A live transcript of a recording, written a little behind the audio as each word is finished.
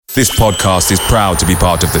This podcast is proud to be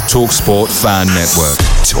part of the TalkSport Fan Network.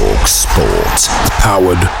 TalkSport.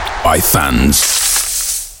 Powered by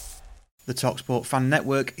fans. The TalkSport Fan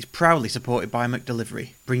Network is proudly supported by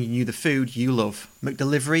McDelivery, bringing you the food you love.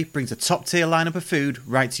 McDelivery brings a top-tier lineup of food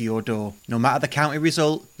right to your door. No matter the county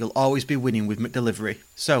result, you'll always be winning with McDelivery.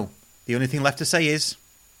 So, the only thing left to say is,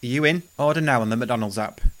 are you in? Order now on the McDonald's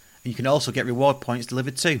app. And you can also get reward points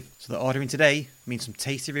delivered too. So that ordering today means some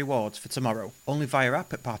tasty rewards for tomorrow. Only via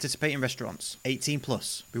app at participating restaurants. 18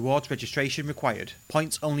 plus. Rewards registration required.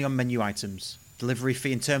 Points only on menu items. Delivery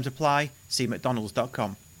fee and terms apply. See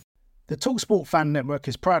mcdonalds.com. The TalkSport Fan Network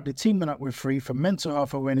is proudly teaming up with Free for Mental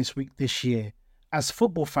Health Awareness Week this year. As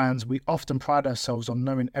football fans, we often pride ourselves on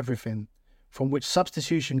knowing everything, from which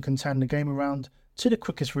substitution can turn the game around to the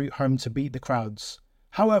quickest route home to beat the crowds.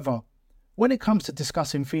 However, when it comes to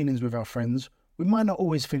discussing feelings with our friends, we might not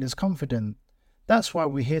always feel as confident. That's why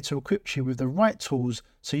we're here to equip you with the right tools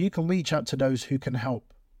so you can reach out to those who can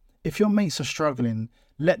help. If your mates are struggling,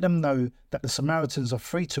 let them know that the Samaritans are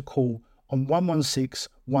free to call on 116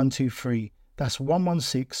 123. That's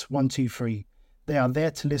 116 123. They are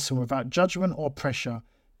there to listen without judgment or pressure,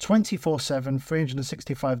 24/7,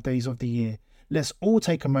 365 days of the year. Let's all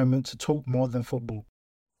take a moment to talk more than football.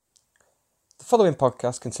 The following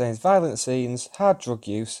podcast contains violent scenes, hard drug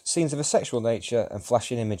use, scenes of a sexual nature and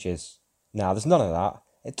flashing images. Now, there's none of that.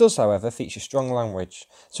 It does, however, feature strong language.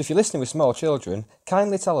 So if you're listening with small children,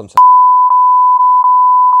 kindly tell them to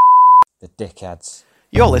the dickheads.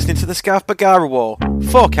 You're listening to the Scarf Bagara War.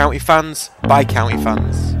 For county fans, by county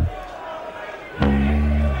fans.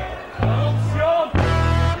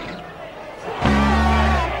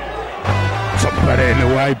 Somebody in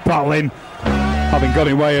the way, battling. Having got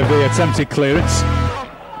in way of the attempted clearance.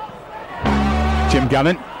 Jim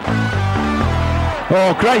Gannon.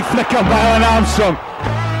 Oh, great flick on by Alan Armstrong.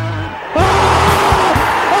 Oh,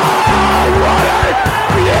 what a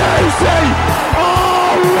beauty!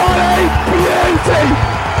 Oh, what a beauty!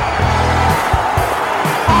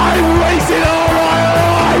 I waited all my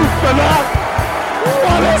life for that!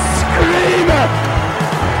 What a screamer!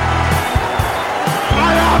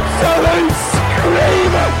 An absolute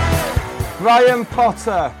screamer! Ryan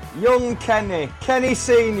Potter, young Kenny, Kenny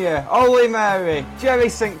Senior, Ollie Mary, Jerry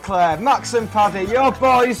St Clair, Max and Paddy, your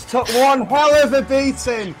boys took one hell of a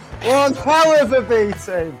beating! One hell of a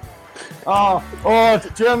beating! Oh,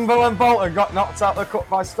 Jimbo and Bolton got knocked out the cup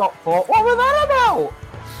by Stockport. What were that about?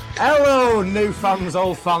 Hello, new fans,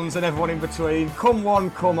 old fans, and everyone in between. Come one,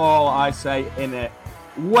 come all, I say, innit.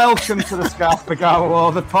 Welcome to the Scarf Bagara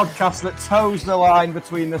War, the podcast that toes the line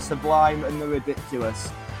between the sublime and the ridiculous.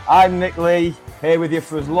 I'm Nick Lee, here with you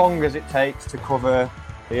for as long as it takes to cover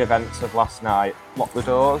the events of last night. Lock the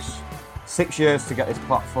doors. 6 years to get this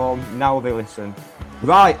platform, now they listen.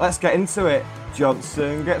 Right, let's get into it.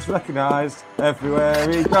 Johnson gets recognised everywhere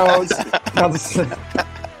he goes. Johnson.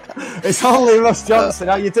 It's only Ross Johnson.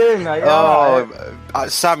 How you doing, mate?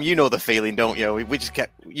 Sam, you know the feeling, don't you?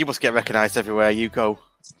 You must get recognised everywhere you go.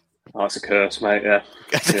 Oh, it's a curse, mate, yeah.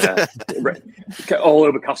 All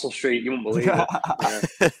over Castle Street, you won't believe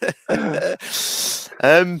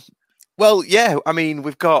it. Well, yeah, I mean,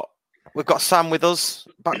 we've got Sam with us,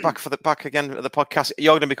 back again at the podcast.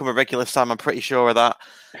 You're going to become a regular, Sam, I'm pretty sure of that.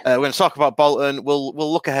 We're going to talk about Bolton. We'll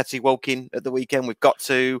look ahead to Woking at the weekend. We've got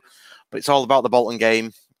to, but it's all about the Bolton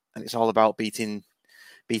game, and it's all about beating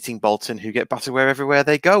Bolton, who get battered everywhere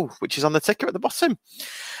they go, which is on the ticker at the bottom.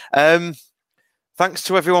 Thanks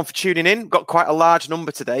to everyone for tuning in. Got quite a large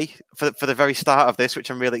number today for the very start of this,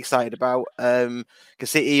 which I'm really excited about. Can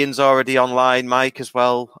see Ian's already online, Mike as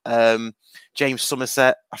well. James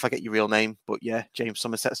Somerset, I forget your real name, but yeah, James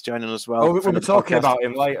Somerset's joining us as well. Oh, we'll be talking about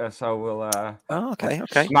him later, so we'll... Oh, okay.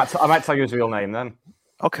 I might tell you his real name then.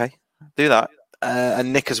 Okay, do that.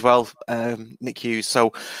 And Nick as well, Nick Hughes.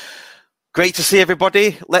 So... great to see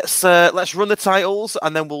everybody. Let's run the titles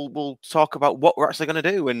and then we'll talk about what we're actually going to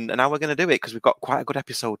do and how we're going to do it, because we've got quite a good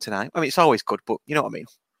episode tonight. I mean, it's always good, but you know what I mean.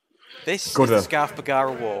 This is the Scarf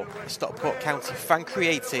Bagara War, a Stockport County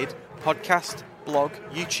fan-created podcast, blog,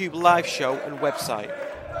 YouTube live show and website.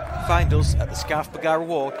 Find us at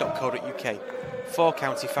thescarfbagarawar.co.uk. For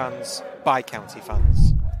county fans, by county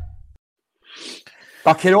fans.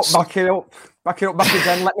 Back it up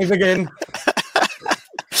again, let me begin.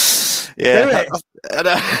 Yeah.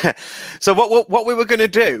 So what we were going to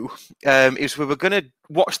do is we were going to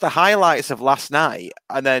watch the highlights of last night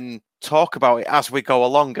and then talk about it as we go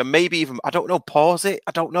along, and maybe even, I don't know, pause it.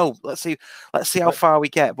 I don't know. Let's see how far we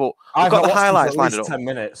get. But I've got the highlights lined up. 10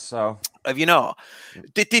 minutes. So have you not?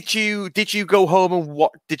 Did you go home and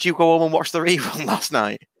watch the rerun last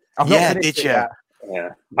night? I've not finished it yet. Yeah,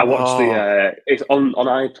 I watched the. It's on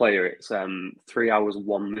iPlayer. It's 3 hours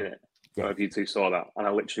 1 minute. I don't know if you two saw that, and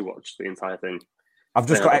I literally watched the entire thing. I've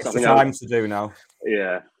just got extra time to do now.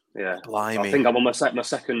 Yeah. Blimey. I think I'm on my second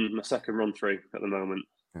run through at the moment.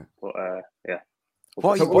 But yeah.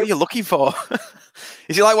 What are you looking for?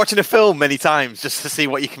 Is it like watching a film many times just to see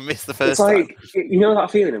what you can miss the first time? You know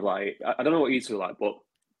that feeling of like, I don't know what you two are like, but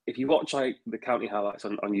if you watch like the county highlights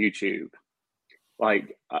on YouTube,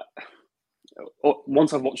 like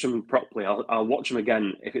once I've watched them properly, I'll watch them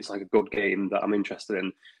again if it's like a good game that I'm interested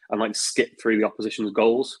in, and like skip through the opposition's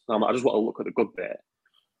goals. I just want to look at the good bit.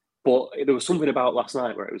 But there was something about last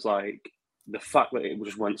night where it was like the fact that it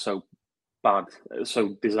just went so bad,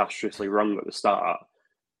 so disastrously wrong at the start,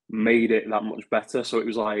 made it that much better. So it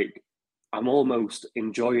was like I'm almost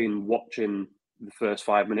enjoying watching the first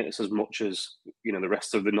 5 minutes as much as the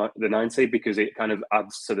rest of the 90, because it kind of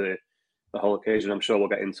adds to the whole occasion. I'm sure we'll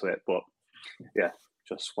get into it, but yeah,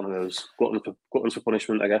 just one of those gluttons for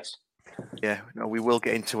punishment, I guess. Yeah, no, we will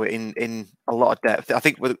get into it in a lot of depth. I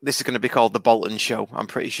think this is going to be called the Bolton Show. I'm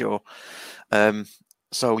pretty sure.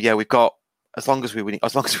 So yeah, we've got as long as we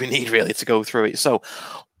need really to go through it. So,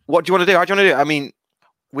 what do you want to do? How do you want to do it? I mean,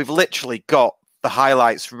 we've literally got the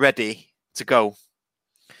highlights ready to go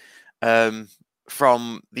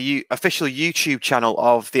from the official YouTube channel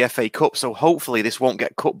of the FA Cup. So hopefully this won't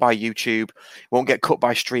get cut by YouTube, won't get cut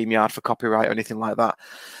by StreamYard for copyright or anything like that.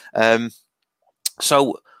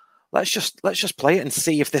 So let's just play it and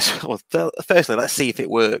see if this. Well, firstly, let's see if it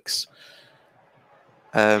works.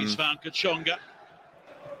 He's found Kachonga.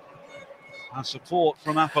 And support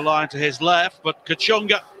from Apolline to his left, but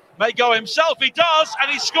Kachonga may go himself. He does,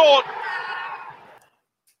 and he scored.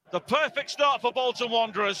 The perfect start for Bolton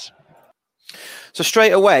Wanderers. So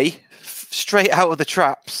straight away, straight out of the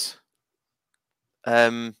traps,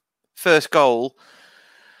 first goal.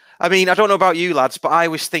 I mean, I don't know about you lads, but I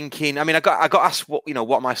was thinking. I mean, I got asked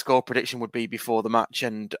what my score prediction would be before the match,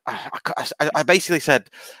 and I basically said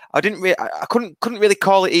I couldn't really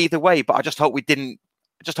call it either way, but I just hope we didn't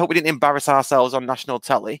embarrass ourselves on national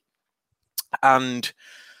telly, and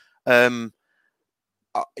as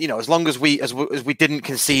long as we didn't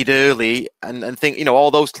concede early and think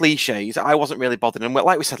all those cliches, I wasn't really bothered. And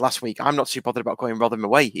like we said last week, I'm not too bothered about going Rotherham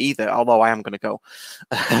away either, although I am going to go.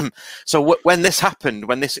 So when this happened,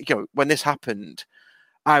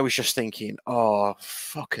 I was just thinking, oh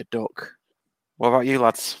fuck a duck. What about you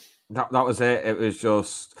lads? That was it. It was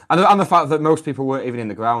just and the fact that most people weren't even in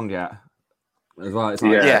the ground yet as well. It's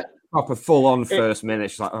like proper full on first minute.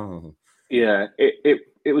 It's like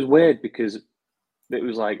it was weird because it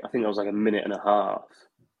was like, I think it was like a minute and a half,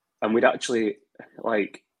 and we'd actually,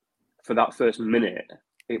 like, for that first minute,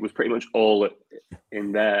 it was pretty much all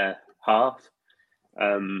in their half.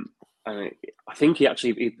 And I think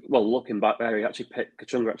looking back there,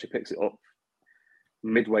 Kachunga actually picks it up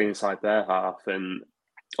midway inside their half, and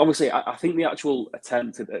obviously I think the actual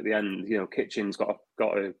attempt at the end, Kitchen's got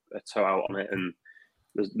a toe out on it, and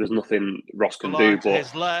there's nothing Ross can do. But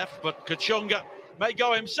his left, but Kachunga may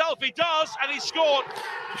go himself. He does, and he scored.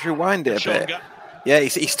 Just rewind it a bit. Yeah, he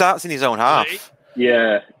starts in his own half.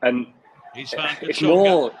 Yeah, and he's found it's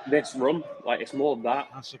more this run, like it's more that.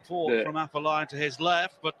 And support from Apolline to his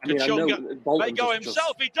left, but Kachunga may go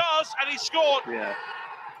himself. He does, and he scored. Yeah,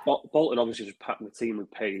 Bolton obviously just packed the team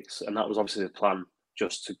with pace, and that was obviously the plan,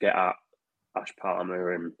 just to get at Ash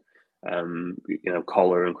Palmer and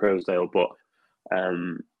Collar and Crowsdale. But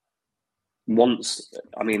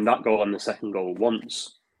that goal and the second goal,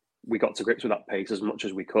 once we got to grips with that pace as much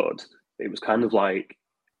as we could, it was kind of like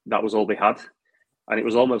that was all they had. And it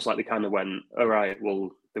was almost like they kind of went, all right,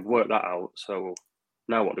 well, they've worked that out, so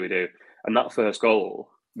now what do we do? And that first goal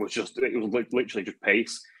was literally just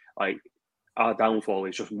pace. Like, our downfall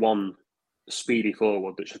is just one speedy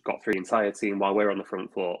forward that just got through the entire team while we're on the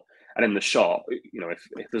front foot. And in the shot,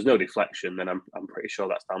 if there's no deflection, then I'm pretty sure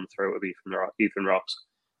that's down the throat of Ethan Ross.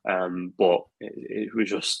 But it was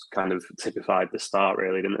just kind of typified the start,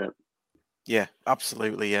 really, didn't it? Yeah,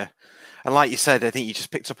 absolutely, yeah. And like you said, I think you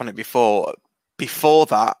just picked up on it before. Before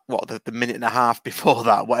that, the minute and a half before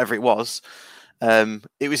that, whatever it was in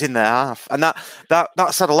their half, and that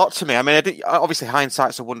said a lot to me. I mean, obviously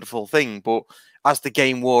hindsight's a wonderful thing, but as the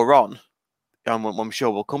game wore on, and I'm sure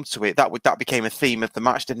we'll come to it, that became a theme of the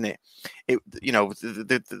match, didn't it?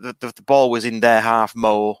 The ball was in their half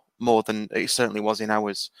more than it certainly was in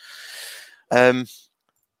ours. The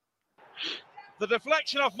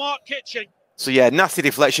deflection of Mark Kitchen. So yeah, nasty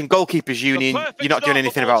deflection. Goalkeepers union. You're not doing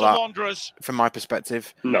anything about that, Wanderers. from my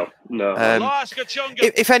perspective. No.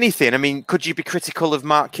 If anything, I mean, could you be critical of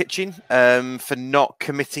Mark Kitchen for not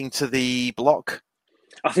committing to the block?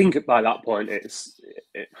 I think by that point it's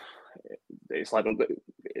like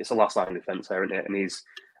it's a last line defence there, isn't it? And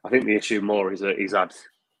I think the issue more is that he's had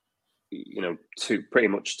pretty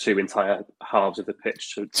much two entire halves of the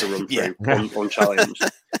pitch to run through unchallenged.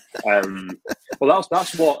 Well,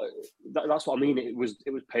 that's what I mean. It was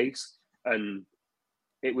pace, and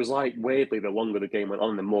it was like weirdly the longer the game went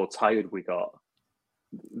on, the more tired we got,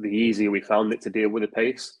 the easier we found it to deal with the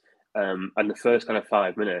pace. And the first kind of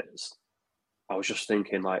 5 minutes, I was just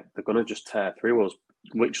thinking like they're gonna just tear through us,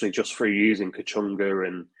 literally just through using Kachunga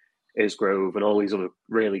and Isgrove and all these other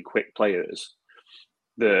really quick players.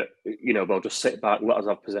 That they'll just sit back, let us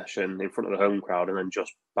have possession in front of the home crowd, and then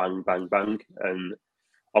just bang, bang, bang. And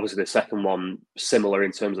obviously the second one, similar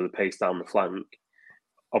in terms of the pace down the flank,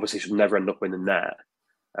 obviously should never end up in the net.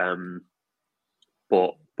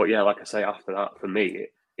 But yeah, like I say, after that, for me,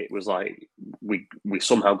 it was like we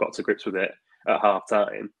somehow got to grips with it at half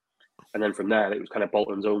time, and then from there it was kind of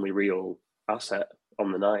Bolton's only real asset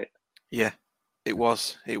on the night. Yeah, it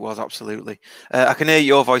was absolutely. I can hear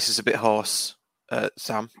your voice is a bit hoarse.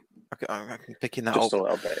 Sam, I'm picking that just up. A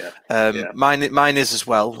little bit, yeah. Mine is as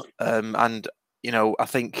well, and I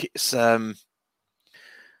think it's a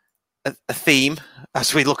theme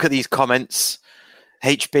as we look at these comments.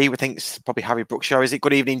 HB, we think it's probably Harry Brookshaw. Is it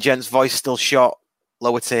good evening, gents? Voice still shot.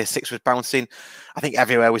 Lower tier 6 was bouncing. I think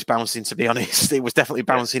everywhere was bouncing. To be honest, it was definitely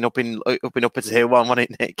bouncing up in upper tier 1, wasn't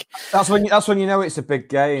it, Nick? That's when you know it's a big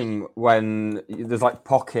game, when there's like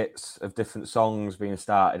pockets of different songs being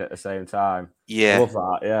started at the same time. Yeah, I love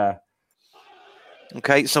that. Yeah.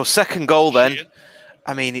 Okay, so second goal then.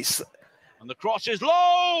 I mean, and the cross is low.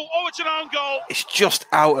 Oh, it's an own goal. It's just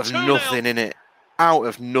out of 2-0. nothing, innit? Out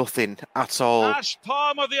of nothing at all. Ash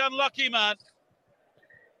Palmer, the unlucky man.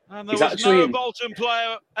 And there was no Bolton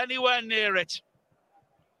player anywhere near it.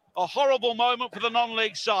 A horrible moment for the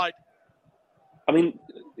non-league side. I mean,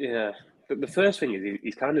 yeah. The first thing is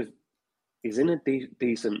he's in a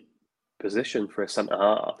decent position for a centre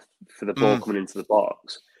half for the ball coming into the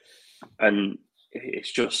box, and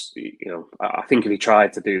it's just I think if he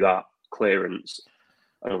tried to do that clearance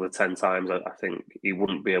another 10 times, I think he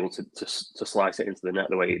wouldn't be able to slice it into the net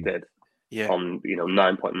the way he did. Yeah. On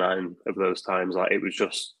 9.9 of those times, like it was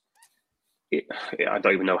just. I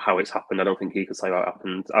don't even know how it's happened. I don't think he could say how it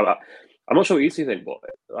happened. I'm not sure what you two think, but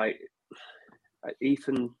like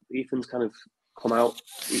Ethan's kind of come out.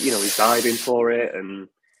 He's diving for it, and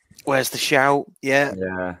where's the shout? Yeah.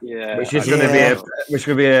 Which is going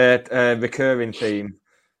to be a recurring theme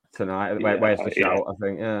tonight. Where's the shout? I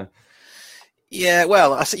think. Yeah. Yeah,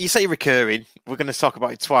 well, you say recurring. We're going to talk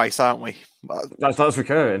about it twice, aren't we? That's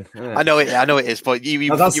recurring. Yeah. I know it is, but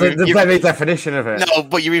that's the very definition of it. No,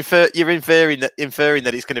 but you're inferring that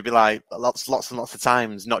it's going to be like lots and lots of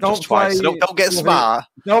times, not just twice. So don't get smart.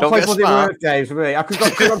 Don't play bloody word games with me. I could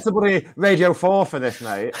go on somebody Radio 4 for this,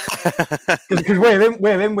 mate. Because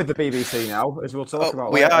we're in with the BBC now, as we'll talk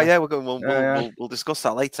about. We are, yeah. We'll discuss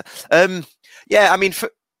that later. Yeah, I mean,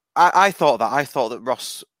 I thought that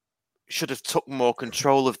Ross should have took more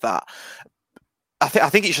control of that. I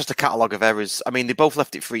think it's just a catalogue of errors. I mean, they both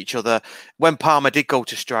left it for each other. When Palmer did go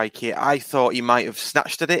to strike it, I thought he might have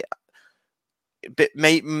snatched at it.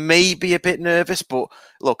 Maybe a bit nervous, but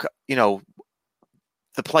look, the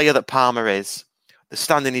player that Palmer is, the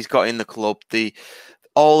standing he's got in the club,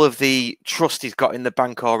 all of the trust he's got in the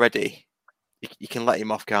bank already, you can let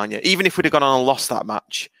him off, can't you? Even if we'd have gone on and lost that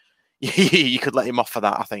match, you could let him off for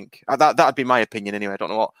that, I think. That'd be my opinion anyway. I don't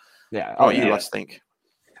know what. Yeah. What you guys think?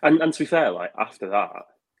 And to be fair, like after that,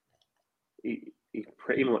 he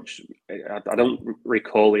pretty much. I don't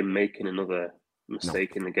recall him making another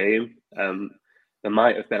mistake in the game. There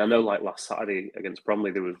might have been. I know, like last Saturday against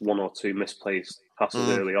Bromley, there was one or two misplaced passes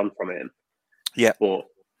early on from him. Yeah, but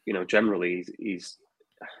generally, he's.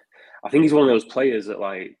 I think he's one of those players that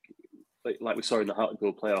like we saw in the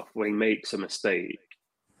Hartlepool playoff, when he makes a mistake,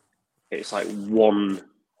 it's like one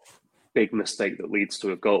big mistake that leads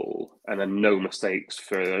to a goal, and then no mistakes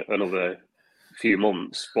for another few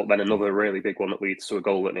months, but then another really big one that leads to a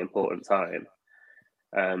goal at an important time.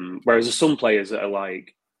 Whereas there's some players that are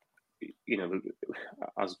like,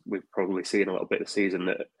 as we've probably seen a little bit this season,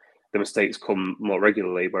 that the mistakes come more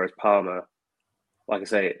regularly, whereas Palmer, like I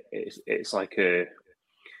say, it's like a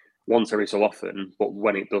once every so often, but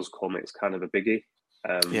when it does come, it's kind of a biggie.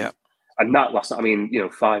 And that last, 5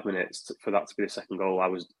 minutes for that to be the second goal, I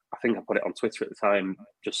think I put it on Twitter at the time,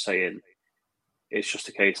 just saying it's just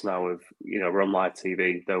a case now of, we're on live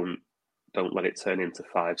TV, don't let it turn into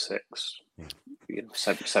 5-6,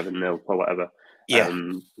 7-0 or whatever. Yeah.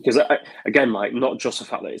 Because again, like not just the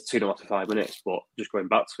fact that it's 2-0 after 5 minutes, but just going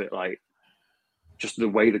back to it, like just the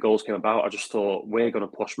way the goals came about, I just thought we're going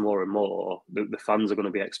to push more and more. The fans are going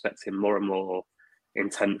to be expecting more and more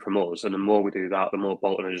intent from us, and the more we do that, the more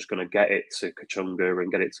Bolton are just going to get it to Kachunga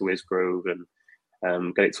and get it to Isgrove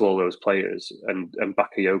and get it to all those players and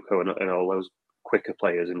Bakayoko and all those quicker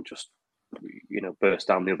players, and just burst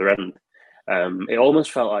down the other end. It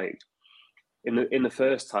almost felt like in the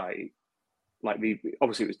first tie, like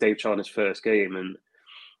obviously it was Dave Challinger's first game, and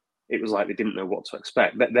it was like they didn't know what to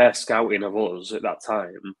expect. Their scouting of us at that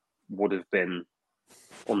time would have been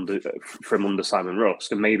from under Simon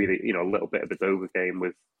Rusk, and maybe a little bit of a Dover game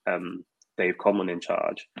with Dave Conlon in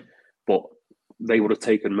charge, but they would have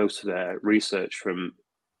taken most of their research from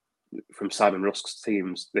Simon Rusk's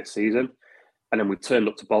teams this season, and then we turned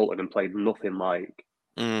up to Bolton and played nothing like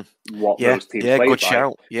what those teams played. Good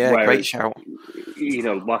shout. Yeah, whereas, great shout.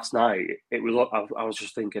 Last night it was. I was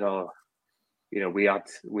just thinking, we had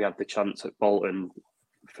the chance at Bolton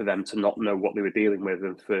for them to not know what they were dealing with,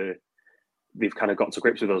 and they've kind of got to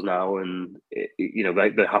grips with us now, and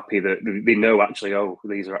they're happy that they know actually,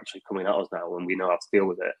 these are actually coming at us now, and we know how to deal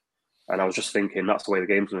with it. And I was just thinking that's the way the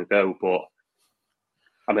game's going to go. But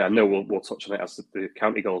I mean, I know we'll touch on it as the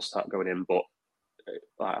county goals start going in, but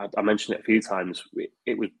I mentioned it a few times.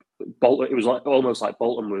 It was Bolton. It was almost like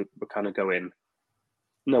Bolton were kind of going,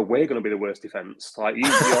 no, we're going to be the worst defence. Like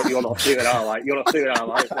you're not doing our you're not doing our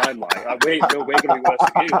limelight. Like, we're going to be worse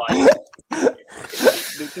than you. Like,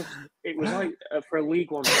 it was like for a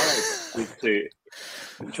League One side to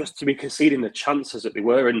be conceding the chances that they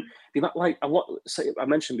were, and I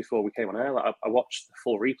mentioned before we came on air. I watched the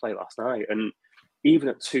full replay last night, and even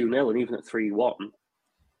at 2-0 and even at 3-1,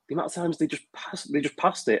 the amount of times they just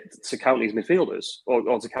passed it to County's midfielders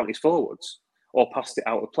or to County's forwards, or passed it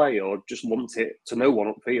out of play, or just lumped it to no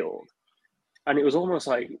one upfield. And it was almost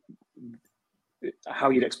like how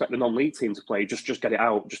you'd expect the non-league team to play, just get it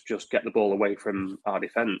out, just get the ball away from our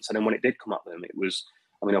defence. And then when it did come at them, it was,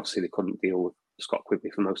 I mean, obviously they couldn't deal with Scott Quigley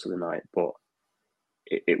for most of the night, but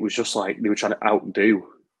it was just like they were trying to outdo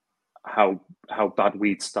how bad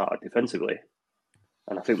we'd started defensively.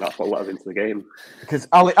 And I think that's what let us into the game. Because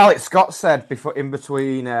Alex Scott said in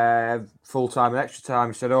between full time and extra time,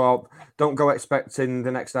 he said, don't go expecting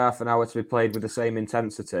the next half an hour to be played with the same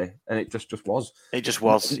intensity. And it just was. It just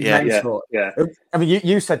was, yeah. I mean,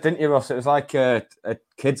 you said, didn't you, Ross? It was like a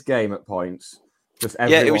kids' game at points. Just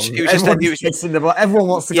everyone, everyone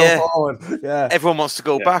wants to go forward. Yeah, everyone wants to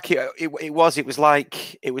go back. It was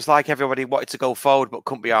like everybody wanted to go forward but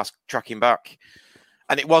couldn't be asked tracking back.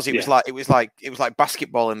 And it was like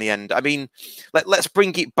basketball in the end. I mean, let's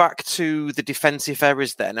bring it back to the defensive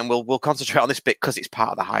errors then, and we'll concentrate on this bit because it's part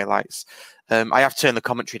of the highlights. I have turned the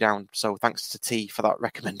commentary down, so thanks to T for that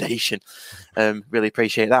recommendation. Really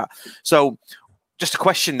appreciate that. So, just a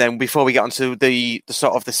question then before we get onto the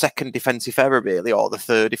sort of the second defensive error, really, or the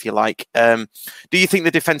third, if you like. Do you think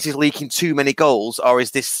the defense is leaking too many goals, or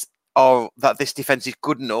that this defence is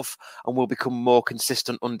good enough and will become more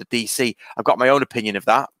consistent under DC? I've got my own opinion of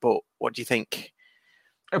that, but what do you think?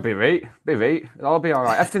 It'll be right. It'll be all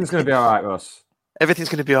right. Everything's going to be all right, Russ. Everything's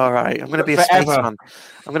going to be all right. I'm going to be a spaceman. I'm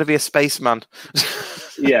going to be a spaceman.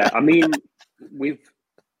 Yeah, I mean, we've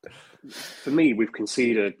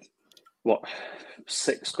conceded,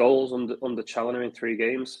 6 goals under Challoner in 3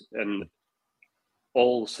 games, and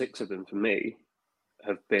all 6 of them, for me,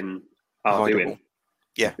 have been our doing.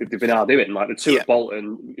 Yeah, they've been our doing. Like the 2 at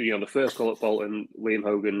Bolton, the first goal at Bolton, Liam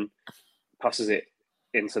Hogan passes it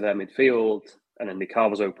into their midfield, and then Nick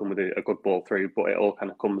Carver's open with a good ball through, but it all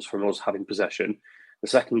kind of comes from us having possession. The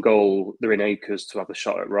second goal, they're in acres to have the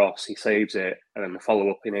shot at Ross. He saves it, and then the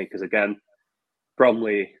follow-up in acres again.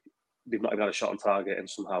 Bromley, they've not even had a shot on target and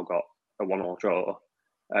somehow got a 1-1 draw.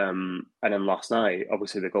 And then last night,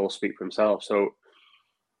 obviously the goals speak for himself. So,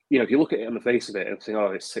 if you look at it on the face of it and think,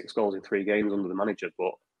 it's 6 goals in 3 games under the manager.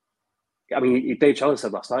 But I mean, Dave Challoner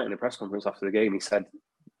said last night in the press conference after the game, he said,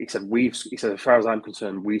 as far as I'm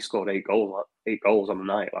concerned, we scored 8 goals on the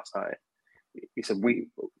night last night. He said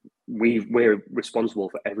we're responsible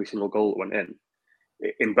for every single goal that went at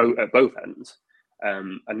both ends,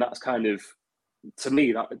 and that's kind of, to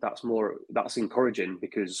me, that's encouraging,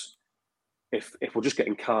 because if we're just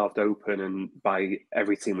getting carved open and by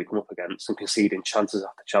every team we come up against and conceding chances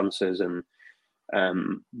after chances, and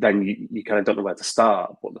then you kind of don't know where to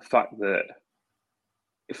start. But the fact that,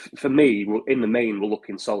 for me, in the main, we're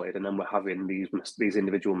looking solid, and then we're having these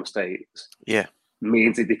individual mistakes,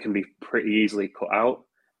 means that they can be pretty easily cut out.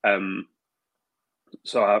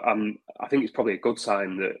 So I think it's probably a good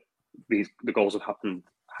sign that the goals have happened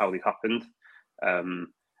how they've happened. I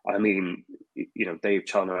mean, Dave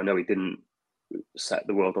Challoner, I know he didn't set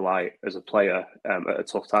the world alight as a player at a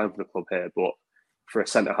tough time for the club here, but for a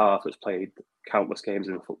centre half that's played countless games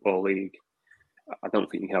in the Football League, I don't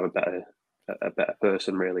think you can have a better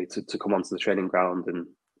person really to come onto the training ground and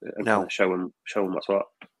kind of show them what's what.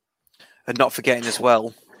 And not forgetting as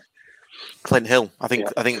well, Clint Hill. I think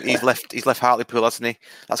he's left Hartlepool, hasn't he?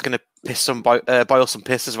 That's going to boil some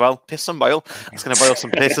piss as well. Piss some boil. That's going to boil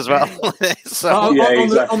some piss as well.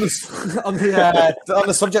 On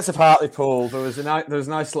the subject of Hartlepool, there was a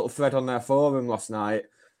nice little thread on their forum last night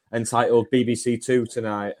entitled BBC Two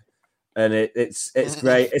Tonight, and it's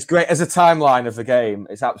great. It's great as a timeline of the game.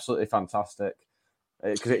 It's absolutely fantastic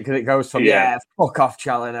because it goes from fuck off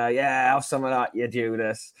Challoner, have some of that, you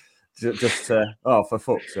Judas, just to for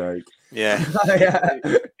fuck's sake. Yeah.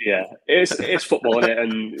 Yeah, it's football, isn't it?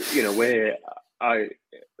 And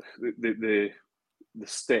the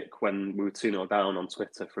stick when we were 2-0 down on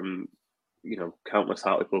Twitter from countless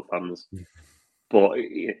Hartlepool fans, but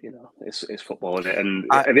it's football, isn't it? And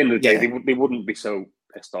at the end of the day, they wouldn't be so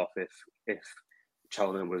pissed off if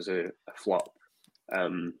Challoner was a flop.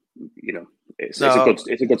 It's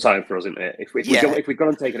a good sign for us, isn't it? If we'd gone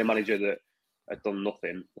and taken a manager that had done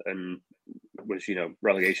nothing and was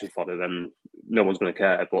relegation fodder, then no one's going to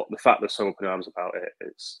care. But the fact they're so open arms about it,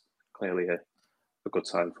 it's clearly a good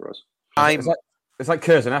sign for us. It's like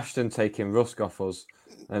Curzon Ashton taking Rusk off us,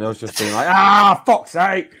 and us just being like, fuck's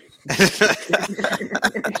sake.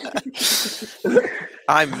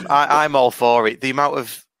 I'm all for it. The amount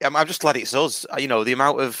of I'm just glad it's us. The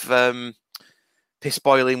amount of piss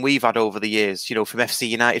boiling we've had over the years, from FC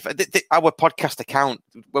United. Our podcast account,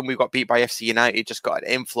 when we got beat by FC United, just got an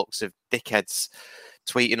influx of dickheads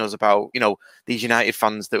tweeting us about, these United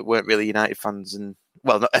fans that weren't really United fans, and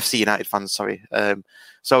not FC United fans, sorry.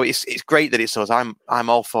 So it's great that it's us. I'm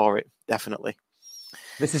all for it, definitely.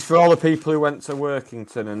 This is for all the people who went to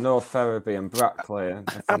Workington and North Ferriby and Brackley.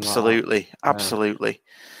 Absolutely.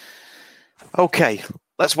 Okay,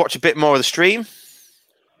 let's watch a bit more of the stream.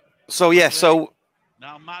 So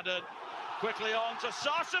now Madden quickly on to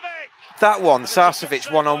Sarcevic. That one,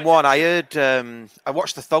 Sarcevic one-on-one. I heard. I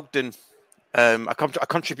watched the Thogden. I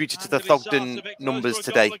contributed to the Thogden numbers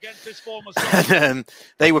today. And,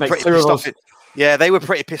 they were pretty pissed off. They were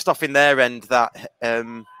pretty pissed off in their end that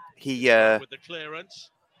he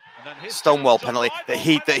Stonewall penalty that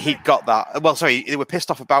he got that. Well, sorry, they were pissed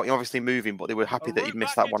off about him obviously moving, but they were happy that he'd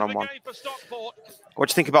missed that one-on-one. What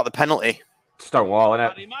do you think about the penalty? Stonewall,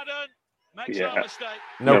 innit? Yeah,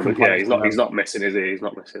 he's not missing, is he? He's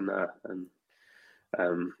not missing there, and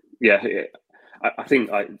I think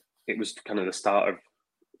it was kind of the start of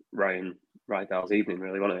Ryan Rydell's evening,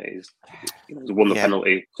 really, wasn't it? It was one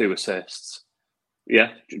penalty, 2 assists.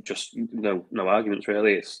 Yeah, just no arguments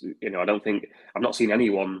really. It's I don't think I've not seen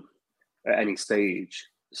anyone at any stage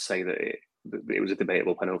say that it was a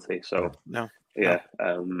debatable penalty. So no.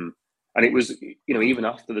 And it was even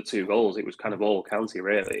after the 2 goals, it was kind of all county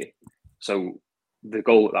really. So the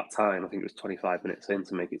goal at that time, I think it was 25 minutes in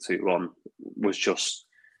to make it 2-1, was just,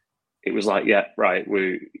 it was like,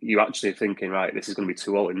 you actually thinking, right, this is going to be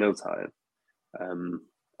 2-0 in no time.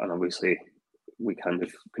 And obviously we kind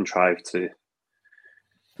of contrived to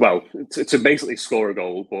basically score a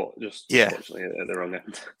goal, but just unfortunately at the wrong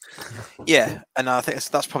end. Yeah, and I think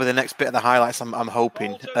that's probably the next bit of the highlights I'm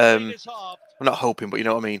hoping. I'm not hoping, but you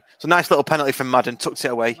know what I mean. So nice little penalty from Madden, tucked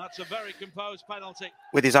it away. That's a very composed penalty.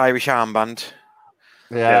 With his Irish armband.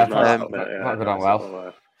 Yeah, not good on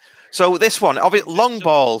well. So this one, long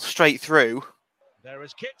ball straight through. There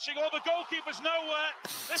is Kitching, the goalkeeper's nowhere.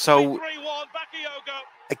 So 3-1, Bakayoko.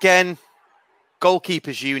 Again,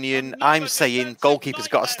 goalkeepers union. I'm saying goalkeeper's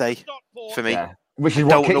got to stay for me. Yeah. Which is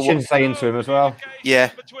what Kitchen's saying to him as well.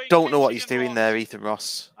 Yeah, don't know what he's doing there, Ethan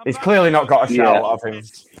Ross. He's clearly not got a shout out of him.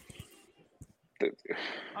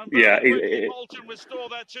 Restore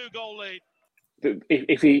their 2-goal lead.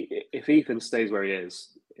 If Ethan stays where he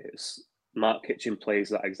is, it's Mark Kitchen plays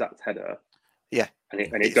that exact header. Yeah, and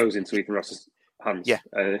it goes into Ethan Ross's hands. Yeah,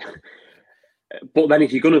 but then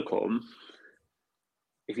if you're gonna come,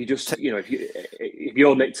 if you just if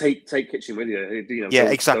you're Nick, take Kitchen with you.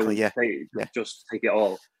 Exactly. Just take it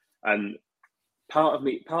all. And part of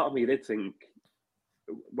me did think,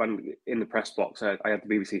 when in the press box, I had the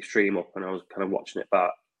BBC stream up and I was kind of watching it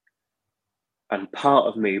back, and part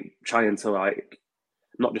of me trying to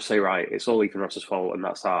not just say, right, it's all Ethan Ross's fault and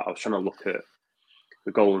that's that. I was trying to look at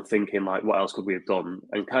the goal and thinking, what else could we have done?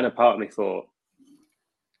 And kind of part of me thought,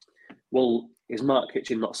 well, is Mark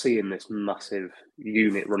Kitchen not seeing this massive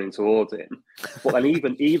unit running towards him? But then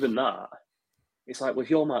even that, it's like, well, if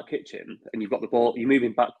you're Mark Kitchen and you've got the ball, you're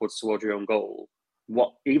moving backwards towards your own goal,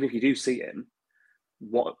 even if you do see him,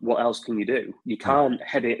 what else can you do? You can't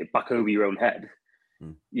head it back over your own head.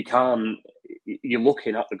 you can't. You're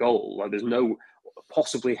looking at the goal. Like there's no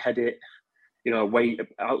possibly head it, away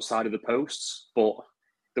outside of the posts, but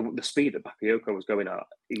the speed that Bakayoko was going at,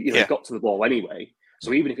 he got to the ball anyway.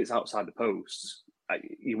 So even if it's outside the posts,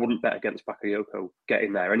 you wouldn't bet against Bakayoko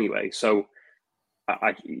getting there anyway. So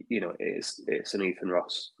it's an Ethan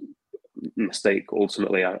Ross mistake.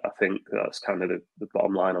 Ultimately, I think that's kind of the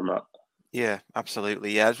bottom line on that. Yeah,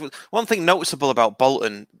 absolutely. Yeah, one thing noticeable about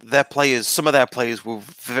Bolton, some of their players were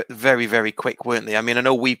very, very quick, weren't they? I mean, I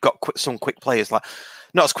know we've got some quick players, like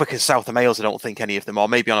not as quick as South of Wales, I don't think any of them, or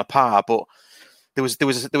maybe on a par. But there was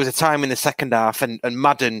a time in the second half, and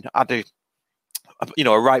Madden had a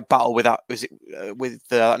right battle with that. Was it with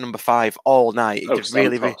number 5 all night? It just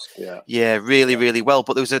really well.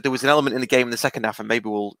 But there was an element in the game in the second half, and maybe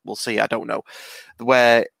we'll see. I don't know,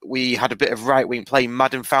 where we had a bit of right wing play.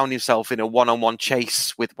 Madden found himself in a 1-on-1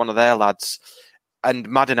 chase with one of their lads, and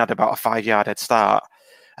Madden had about a 5-yard head start,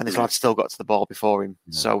 and this lad still got to the ball before him.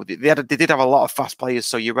 Yeah. So they did have a lot of fast players.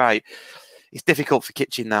 So you're right, it's difficult for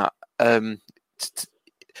Kitchen that. I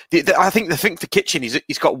think for Kitchen,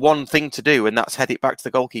 he's got one thing to do, and that's head it back to the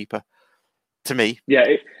goalkeeper. To me,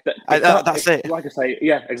 that's it. Like I say,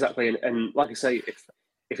 yeah, exactly. And like I say,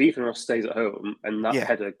 if Ethan Ross stays at home and that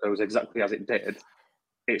header goes exactly as it did,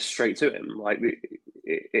 it's straight to him. Like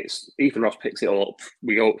it's Ethan Ross picks it up,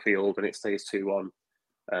 we go upfield, and it stays 2-1.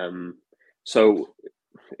 So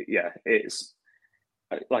yeah, it's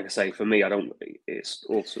like I say, for me, it's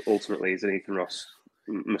ultimately it's an Ethan Ross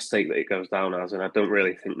mistake that it goes down as, and I don't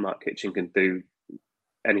really think Matt Kitchen can do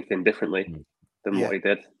anything differently than what he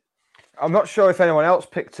did. I'm not sure if anyone else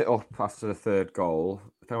picked it up after the third goal,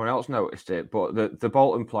 if anyone else noticed it, but the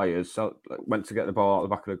Bolton players went to get the ball out the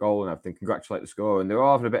back of the goal and everything, congratulate the scorer, and they were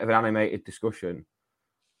all having a bit of an animated discussion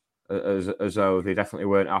as though they definitely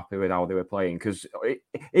weren't happy with how they were playing. Because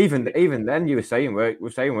even then, you were saying,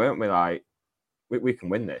 weren't we, like, we can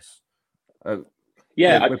win this. We're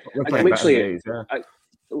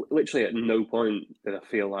literally at no point did I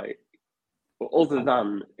feel like, other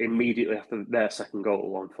than immediately after their second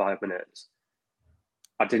goal on 5 minutes,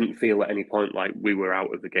 I didn't feel at any point like we were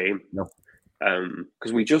out of the game. No.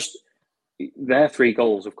 Because their 3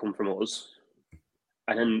 goals have come from us.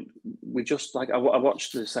 And then we just, I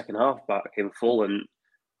watched the second half back in full, and,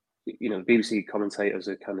 the BBC commentators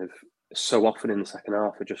are kind of so often in the second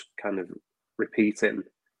half are just kind of repeating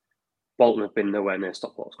Bolton have been nowhere near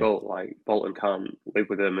Stockport's goal. Like, Bolton can't live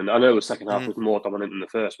with them. And I know the second half was more dominant than the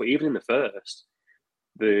first, but even in the first,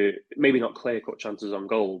 maybe not clear-cut chances on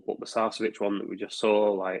goal, but the Sarcevic one that we just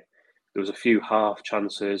saw, like, there was a few half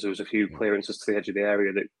chances, there was a few clearances to the edge of the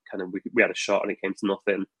area that kind of, we had a shot and it came to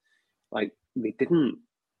nothing. Like, they didn't,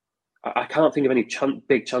 I can't think of any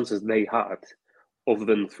big chances they had other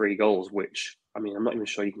than 3 goals, which, I mean, I'm not even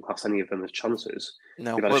sure you can class any of them as chances.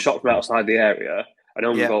 No, they've had a shot from outside the area, an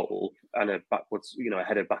own goal, and a backwards, a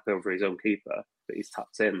header back over his own keeper that he's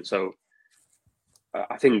tapped in. So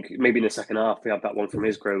I think maybe in the second half, he had that one from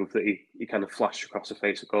Isgrove that he kind of flashed across the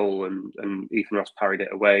face of goal, and Ethan Ross parried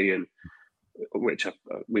it away, and which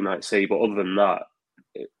we might see. But other than that,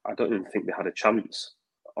 I don't even think they had a chance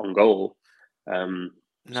on goal. So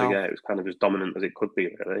yeah, it was kind of as dominant as it could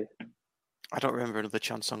be, really. I don't remember another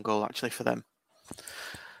chance on goal actually for them.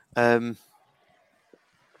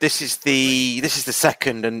 This is the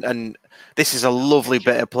second, and this is a lovely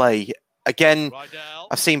bit of play. Again,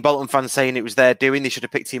 I've seen Bolton fans saying it was their doing, they should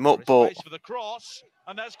have picked him up, but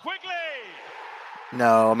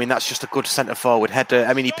no, I mean, that's just a good centre forward header.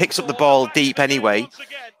 I mean, he picks up the ball deep anyway,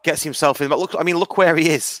 gets himself in. But look where he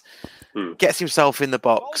is. Gets himself in the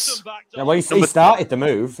box. Yeah, well, he started the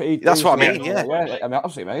move. That's what I mean, yeah. I mean,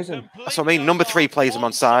 absolutely amazing. That's what I mean. Number 3 plays him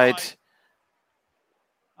on side.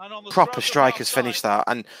 Proper strikers finish that,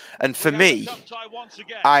 and for me,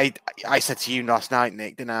 I said to you last night,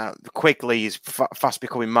 Nick, didn't I? Quigley is fast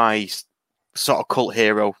becoming my sort of cult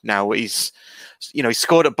hero now. He's, he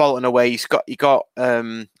scored at Bolton away. He got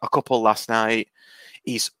a couple last night.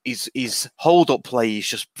 His hold up play is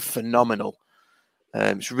just phenomenal.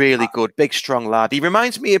 It's really good, big strong lad. He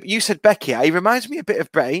reminds me of, you said Becky. He reminds me a bit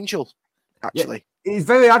of Brett Angel, actually. Yeah. He's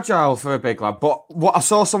very agile for a big lad, but what I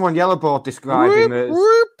saw someone Yellowboard describe him as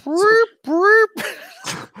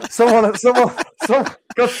someone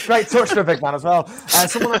great touch for a big man as well.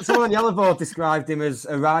 Someone Yellowboard described him as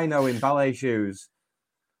a rhino in ballet shoes,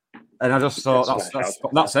 and I just thought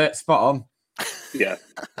that's it, spot on. Yeah.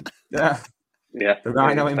 The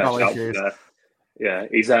rhino in ballet shoes. Yeah,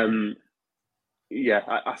 he's I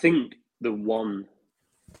think the one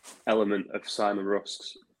element of Simon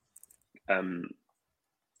Rusk's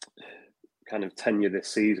kind of tenure this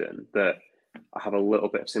season that I have a little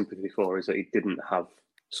bit of sympathy for is that he didn't have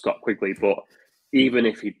Scott Quigley. But even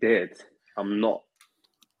if he did, I'm not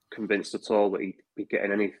convinced at all that he'd be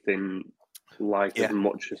getting anything like as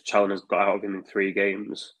much as Challoner's got out of him in 3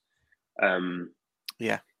 games.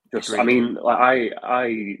 Just, I mean, like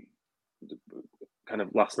I kind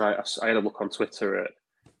of last night, I had a look on Twitter at,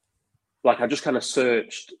 like, I just kind of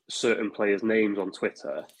searched certain players' names on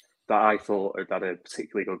Twitter that I thought had a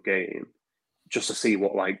particularly good game, just to see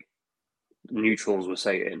what like neutrals were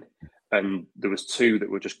saying. And there was 2 that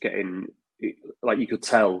were just getting, like, you could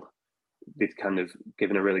tell they'd kind of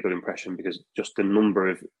given a really good impression, because just the number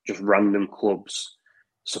of just random clubs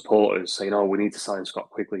supporters saying, "Oh, we need to sign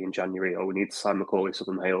Scott Quigley in January," or "We need to sign Macaulay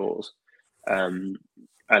Southern Hales,"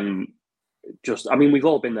 and just, I mean, we've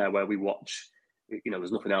all been there where we watch,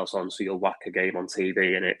 there's nothing else on, so you'll whack a game on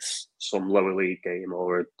TV and it's some lower league game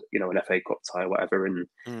or an FA Cup tie or whatever, and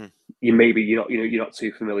you're not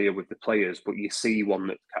too familiar with the players, but you see one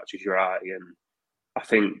that catches your eye. And I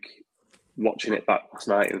think watching it back last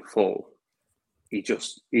night in full,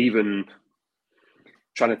 even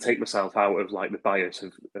trying to take myself out of like the bias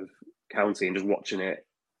of County and just watching it,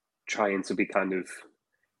 trying to be kind of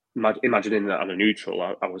imagining that on a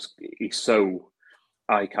neutral, he's so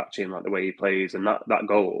eye-catching, like the way he plays, and that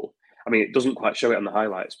goal. I mean, it doesn't quite show it on the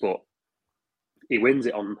highlights, but he wins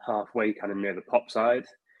it on halfway, kind of near the pop side,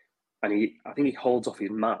 and I think he holds off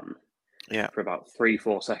his man for about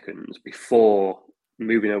 3-4 seconds before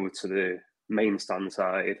moving over to the main stand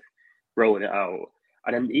side, rolling it out.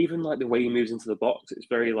 And then even like the way he moves into the box, it's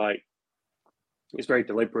very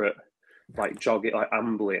deliberate, like jogging, like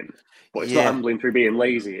ambling. But it's not ambling through being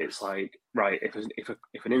lazy. It's like, right, if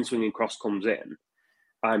an in-swinging cross comes in,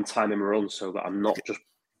 I'm timing my run so that I'm not just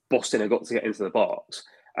busting a gut to get into the box,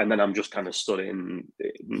 and then I'm just kind of stood in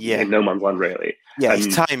no man's land, really. Yeah,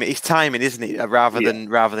 it's timing, isn't it? Rather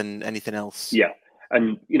than anything else. Yeah,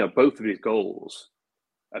 and both of his goals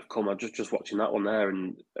have come. I'm just watching that one there,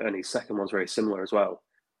 and his second one's very similar as well.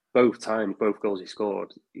 Both goals he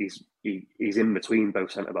scored, he's in between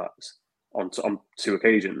both centre backs on 2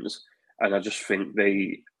 occasions, and I just think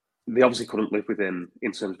they obviously couldn't live with him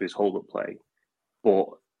in terms of his hold-up play, but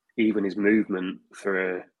even his movement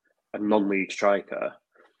for a non-league striker,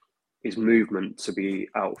 his movement to be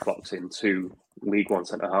outfoxing 2 League One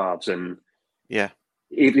centre halves, and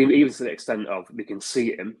even to the extent of they can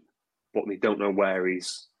see him, but they don't know where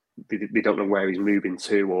he's moving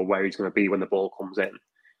to or where he's going to be when the ball comes in.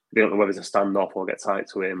 They don't know whether to stand off or get tight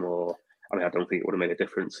to him, or I don't think it would have made a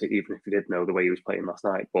difference even if he did know the way he was playing last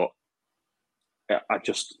night. But I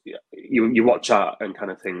just, you watch that and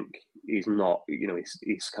kind of think he's not,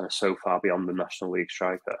 he's kind of so far beyond the National League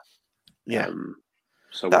striker. Yeah.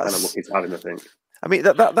 So we're kind of lucky to have him, I think. I mean,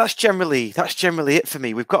 that's generally it for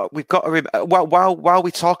me. We've got to while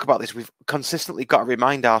we talk about this, we've consistently got to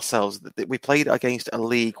remind ourselves that we played against a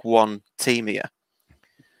League One team here.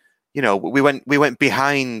 We went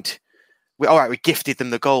behind. We gifted them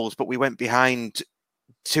the goals, but we went behind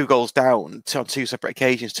 2 goals down on 2 separate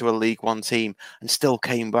occasions to a League One team, and still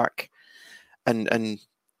came back and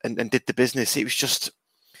did the business. It was just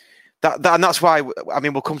that, and that's why. I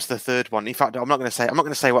mean, we'll come to the third one. In fact, I'm not going to say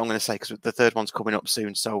what I'm going to say, because the third one's coming up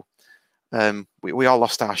soon. So we all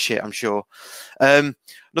lost our shit, I'm sure.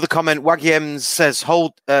 Another comment. Waggy M's says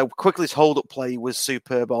Quigley's hold-up play was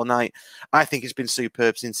superb all night. I think it's been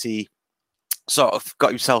superb since he sort of got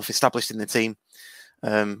himself established in the team.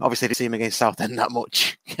 Obviously, I didn't see him against Southend that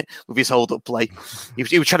much with his hold-up play. He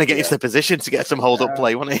was trying to get into the position to get some hold-up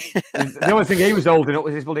play, wasn't he? The only thing he was holding up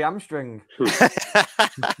was his bloody hamstring.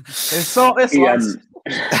 Sort this, lads.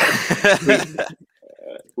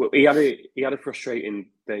 He had a frustrating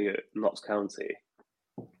day at Notts County,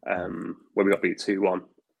 where we got beat 2-1,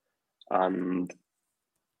 and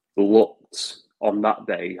looked on that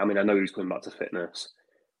day. I mean, I know he was coming back to fitness,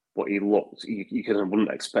 but he looked. You kind of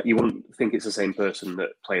wouldn't think it's the same person that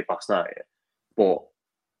played last night. But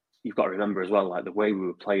you've got to remember as well, like the way we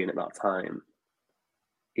were playing at that time,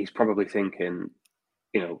 he's probably thinking,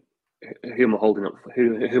 who am I holding up?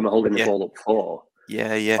 Who am I holding the ball up for?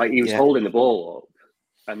 Yeah. Like he was holding the ball up,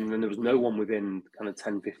 and then there was no one within kind of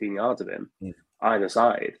 10, 15 yards of him, either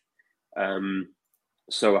side.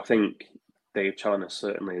 So I think Dave Challoner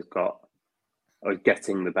certainly has got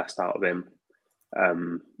getting the best out of him,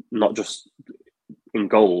 not just in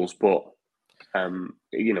goals, but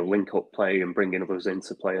link up play and bringing others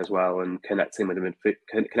into play as well, and connecting with the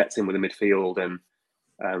midfield,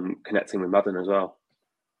 and connecting with Madden as well.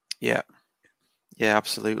 Yeah,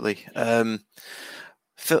 absolutely.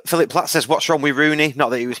 Philip Platt says, "What's wrong with Rooney? Not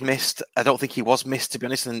that he was missed. I don't think he was missed, to be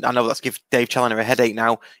honest. And I know that's give Dave Challoner a headache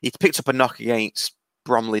now. He picked up a knock against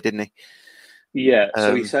Bromley, didn't he? Yeah,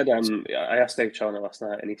 so he said, I asked Dave Chalner last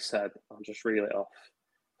night, and he said, I'll just reel it off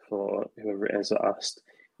for whoever it is that asked.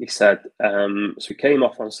 He said, so he came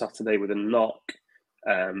off on Saturday with a knock.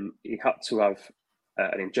 He had to have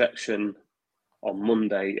an injection on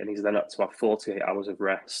Monday, and he's then had to have 48 hours of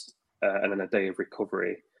rest and then a day of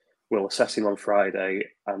recovery. We'll assess him on Friday,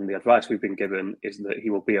 and the advice we've been given is that he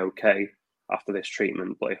will be okay after this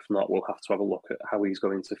treatment, but if not, we'll have to have a look at how he's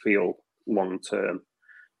going to feel long term.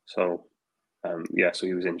 So, so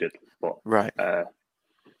he was injured, but Right. I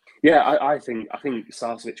think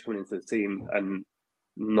Sarcevic coming into the team and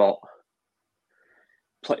not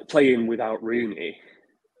playing without Rooney.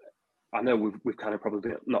 I know we've kind of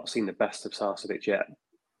probably not seen the best of Sarcevic yet,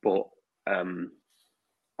 but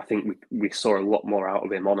I think we saw a lot more out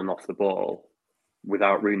of him on and off the ball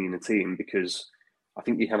without Rooney in the team, because I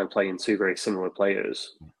think you kind of playing two very similar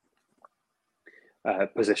players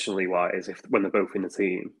positionally wise when they're both in the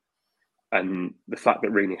team. And the fact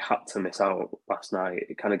that Rooney had to miss out last night,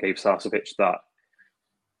 it kind of gave Sarcevic that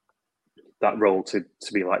role to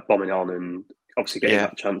be like bombing on and obviously getting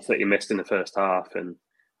that chance that he missed in the first half. And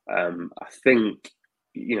I think,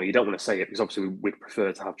 you don't want to say it because obviously we'd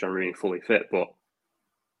prefer to have John Rooney fully fit, but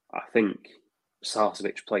I think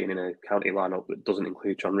Sarcevic playing in a county lineup that doesn't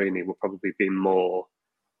include John Rooney will probably be more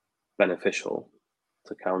beneficial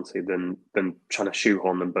to County than trying to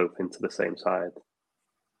shoehorn them both into the same side.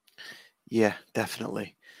 Yeah,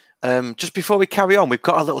 definitely. Just before we carry on, we've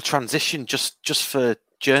got a little transition just for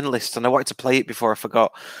journalists, and I wanted to play it before I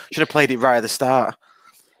forgot. Should have played it right at the start.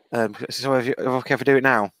 So okay if I do it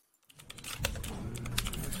now?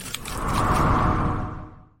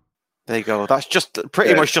 There you go. That's just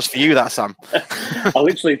pretty much just for you, that, Sam. I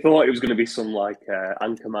literally thought it was going to be some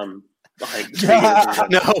Anchorman.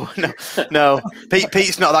 No.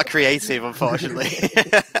 Pete's not that creative, unfortunately.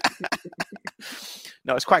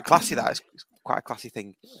 No, it's quite classy. That is quite a classy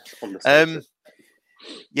thing.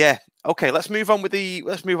 Yeah. Okay. Let's move on with the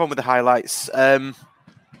highlights. One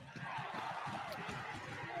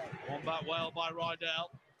back well by Rydell.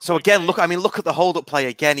 So again, look at the hold-up play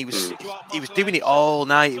again. He was doing it all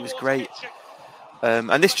night. It was great.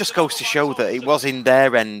 And this just goes to show that it was in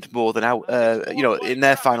their end more than out, in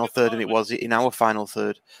their final third than it was in our final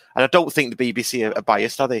third. And I don't think the BBC are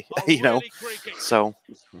biased, are they? So,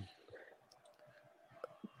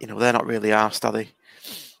 they're not really arsed, are they?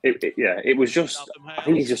 It was just. I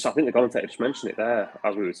think the commentator just mentioned it there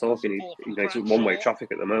as we were talking. It's one-way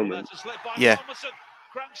traffic at the moment. Yeah.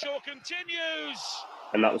 Crankshaw continues.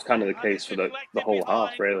 And that was kind of the case for the whole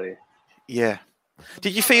half, really. Yeah.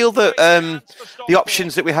 Did you feel that the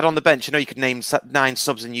options that we had on the bench, you could name 9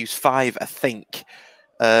 subs and use 5, I think.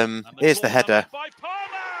 Here's the header.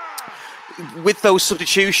 With those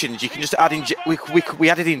substitutions, you can just add we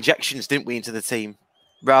added injections, didn't we, into the team?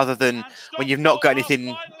 Rather than when you've not got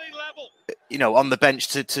anything, on the bench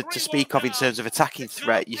to speak of in terms of attacking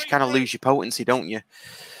threat, you kind of lose your potency, don't you?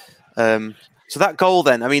 So that goal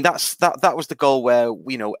then, that was the goal where,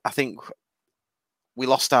 I think we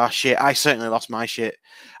lost our shit. I certainly lost my shit.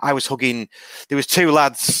 I was hugging. There was 2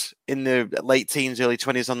 lads in the late teens, early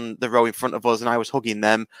 20s on the row in front of us, and I was hugging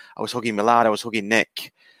them. I was hugging my lad. I was hugging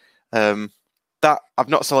Nick. That I've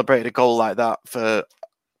not celebrated a goal like that for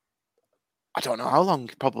I don't know how long.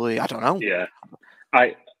 Probably I don't know. Yeah,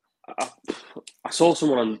 I saw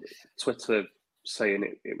someone on Twitter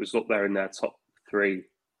saying it was up there in their top 3,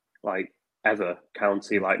 ever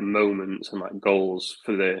County moments and goals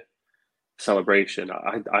for the celebration.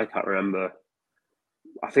 I can't remember.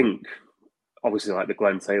 I think obviously the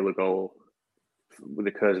Glenn Taylor goal with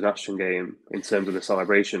the Curzon Ashton game in terms of the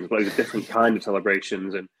celebrations, but it was a different kind of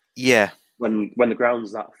celebrations. And yeah, when the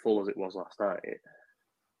ground's that full as it was last night,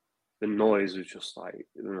 the noise was just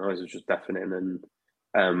deafening.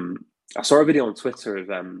 And I saw a video on Twitter of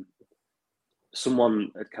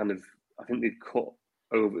someone had kind of, I think they'd cut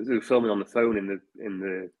over, they were filming on the phone in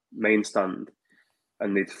the main stand,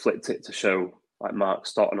 and they'd flipped it to show Mark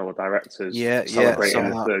Stott and all the directors celebrating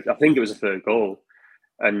the third. I think it was a third goal,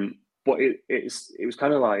 but it was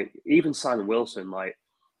kind of even Simon Wilson,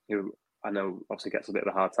 who I know obviously gets a bit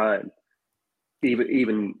of a hard time.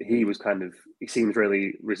 Even he was he seems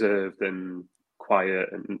really reserved and quiet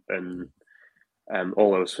and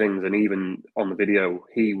all those things. And even on the video,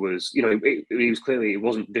 he was clearly, he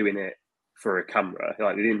wasn't doing it for a camera.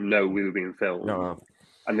 They didn't know we were being filmed. No.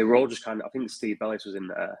 And they were all just I think Steve Bellis was in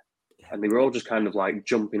there, and they were all just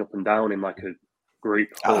jumping up and down in a group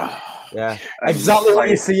hug. Yeah, exactly what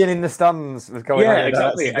you're seeing in the stands was going on. Yeah,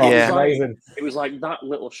 exactly. Amazing. It was that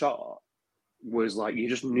little shot was you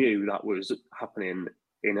just knew that was happening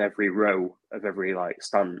in every row of every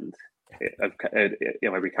stand of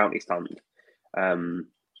every county stand,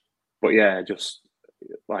 But yeah, just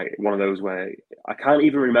like one of those where I can't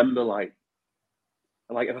even remember like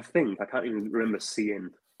if I think I can't even remember seeing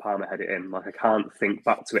Palmer head it in. Like I can't think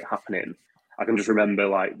back to it happening. I can just remember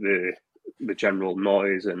like the general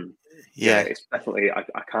noise and it's definitely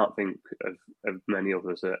I can't think of many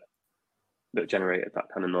others that generated that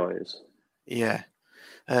kind of noise. Yeah.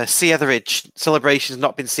 Sea Etheridge celebration's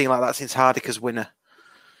not been seen like that since Hardiker's winner.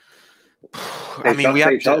 I mean,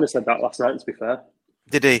 Dave China said that last night. To be fair,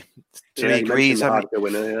 did he? So he agrees. I mean, the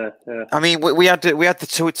winner. Yeah. I mean, we had the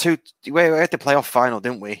playoff final,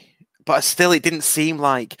 didn't we? But still, it didn't seem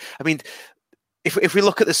like. I mean, if we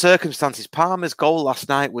look at the circumstances, Palmer's goal last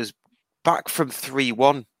night was back from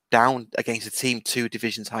 3-1 down against a team 2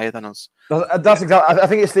 divisions higher than us. That's exactly. I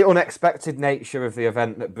think it's the unexpected nature of the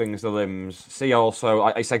event that brings the limbs. See, also,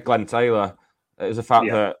 like I said, Glenn Taylor. It was the fact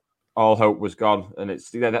that all hope was gone, and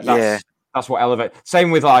it's that's what elevates. Same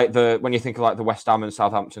with like when you think of like the West Ham and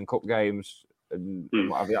Southampton Cup games. And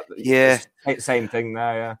what have you, same thing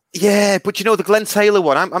there. Yeah, but you know the Glenn Taylor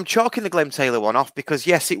one. I'm chalking the Glenn Taylor one off because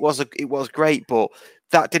yes, it was great, but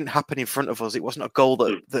that didn't happen in front of us. It wasn't a goal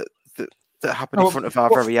that happened in front of our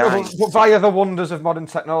very eyes. But via the wonders of modern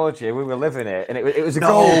technology, we were living it, and it was a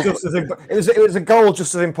goal. It was a goal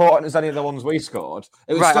just as important as any of the ones we scored.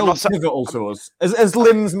 It was still pivotal to us. As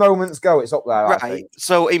Lim's moments go, it's up there. Right. I think.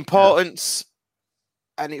 So importance,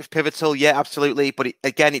 and it was pivotal. Yeah, absolutely. But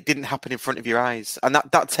it didn't happen in front of your eyes, and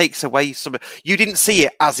that takes away some. You didn't see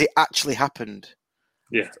it as it actually happened.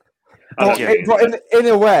 Yeah. But in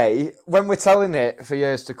a way, when we're telling it for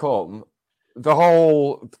years to come.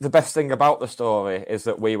 The best thing about the story is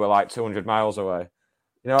that we were like 200 miles away.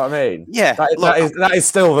 You know what I mean? Yeah. That is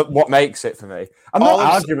still what makes it for me. I'm not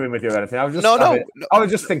arguing with you or anything. I was just I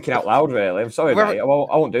was just thinking out loud, really. I'm sorry, mate. I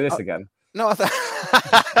won't do this again. No, I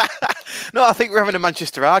think we're having a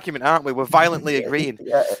Manchester argument, aren't we? We're violently agreeing.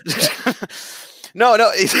 No,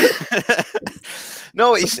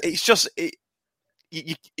 it's just.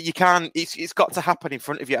 You can't. It's got to happen in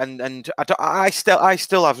front of you, and I still. I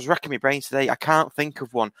was racking my brains today. I can't think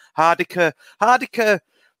of one. Hardiker.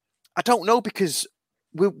 I don't know because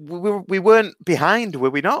we weren't behind, were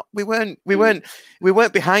we not? We weren't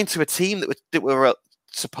behind to a team that were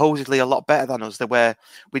supposedly a lot better than us. Where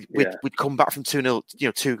we'd come back from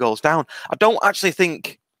 2-0, 2 goals down. I don't actually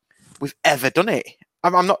think we've ever done it.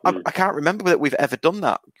 I'm not. I can't remember that we've ever done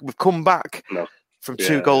that. We've come back from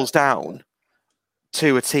 2 goals down.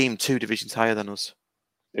 To a team 2 divisions higher than us.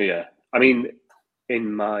 Yeah, I mean,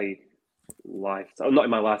 in my lifetime, not in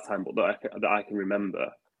my lifetime, but that I can remember.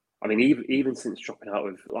 I mean, even since dropping out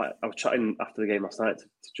of, like, I was chatting after the game last night to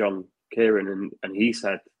John Kieran, and he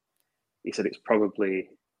said it's probably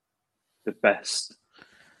the best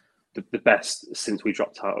since we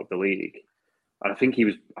dropped out of the league. And I think he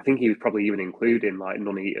was probably even including like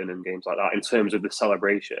Nuneaton and games like that in terms of the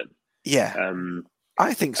celebration. Yeah,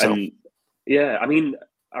 I think so. Yeah, I mean,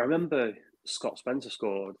 I remember Scott Spencer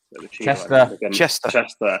scored at the Chester.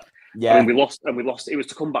 Yeah, I mean, we lost. It was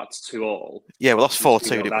to come back to 2-2. Yeah, we lost 4-2,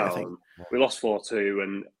 didn't we? I think we lost 4-2,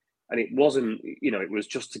 and it wasn't. It was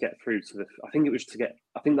just to get through to the. I think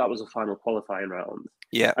that was the final qualifying round.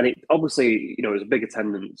 Yeah, and it obviously, it was a big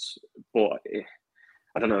attendance, but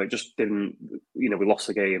I don't know. It just didn't. We lost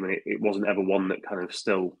the game, and it wasn't ever one that kind of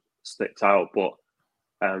still sticks out, but.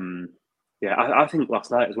 Yeah, I think last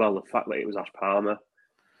night as well, the fact that it was Ash Palmer.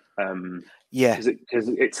 Because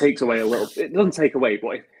it takes away a little. It doesn't take away,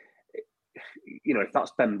 but if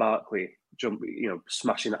that's Ben Barkley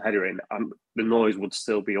smashing that header in, the noise would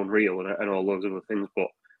still be unreal and all those other things. But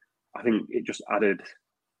I think it just added.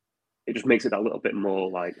 It just makes it that little bit more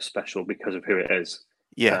like special because of who it is.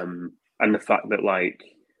 Yeah, and the fact that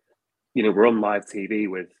we're on live TV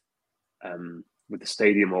with the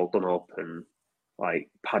stadium all done up and. Like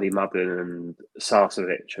Paddy Madden and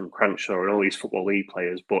Sarcevic and Crankshaw and all these Football League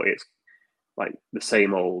players, but it's like the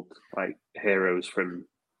same old like heroes from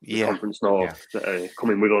the Conference North that are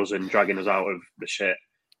coming with us and dragging us out of the shit.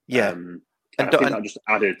 Yeah, and I think that just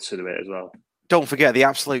added to it as well. Don't forget the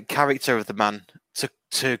absolute character of the man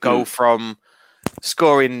to go from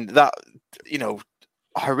scoring that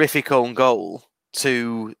horrific own goal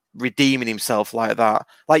to redeeming himself like that.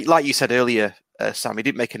 Like you said earlier. Sam, he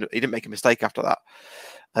didn't make a mistake after that.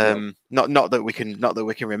 Not that we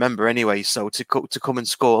can remember anyway. So to come and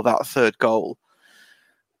score that 3rd goal,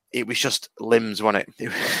 it was just limbs, wasn't it? It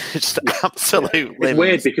was just absolute limbs. It's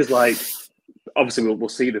weird because obviously we'll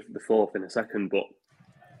see the 4th in a second, but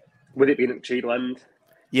with it being at Cheadle End,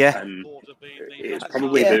 it's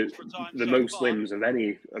probably the most limbs of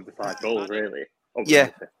any of the 5 goals, really. Yeah,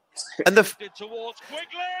 and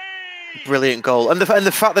Brilliant goal, and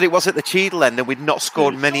the fact that it was at the Cheadle end, and we'd not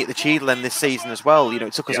scored many at the Cheadle end this season as well.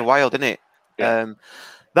 It took us a while, didn't it? Yeah.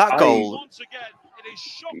 That goal. Once again, it is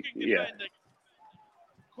shocking defending.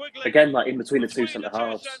 Quigley, Again, like in between the two centre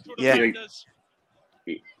halves.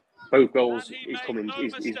 Both goals he's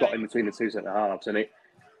got in between the two centre halves, and if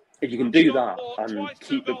you can do that and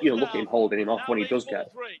keep look at him holding him off when he does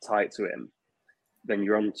get tight to him, then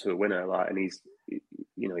you're on to a winner. Like, and he's if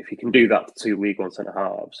you can do that to two League One centre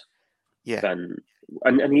halves, then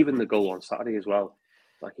and even the goal on Saturday as well.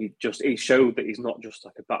 Like he showed that he's not just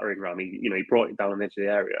like a battering ram. He brought it down on the edge of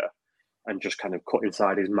the area and just kind of cut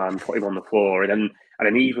inside his man, put him on the floor, and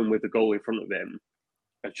then even with the goal in front of him,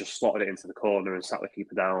 has just slotted it into the corner and sat the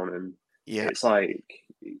keeper down. And it's like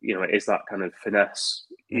it is that kind of finesse.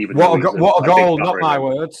 Even what a goal! Not my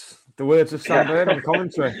words. The words of Sam Byrne on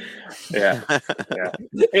commentary. Yeah. I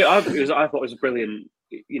thought it was brilliant.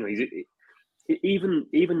 Even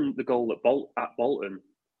the goal at Bolton.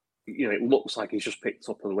 It looks like he's just picked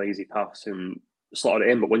up a lazy pass and slotted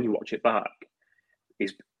it in, but when you watch it back,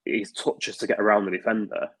 his touches to get around the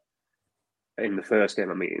defender in the first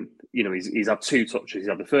game. I mean, he's had two touches. He's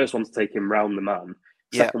had the first one to take him round the man,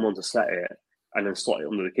 second one to set it, and then slot it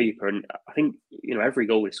under the keeper. And I think every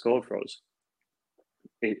goal he scored for us,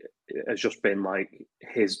 it has just been like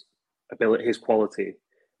his ability, his quality,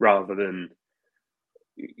 rather than.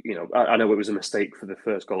 I know it was a mistake for the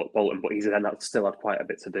first goal at Bolton, but he's then still had quite a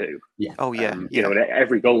bit to do. Yeah. Oh yeah. And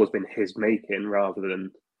every goal has been his making rather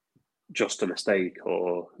than just a mistake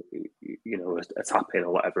or a tap in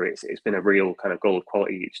or whatever. It's been a real kind of goal of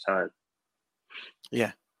quality each time.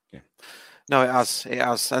 Yeah. No, it has,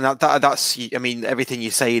 and that's. I mean, everything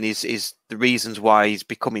you're saying is the reasons why he's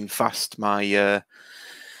becoming fast. My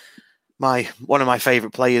one of my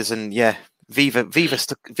favourite players, and Viva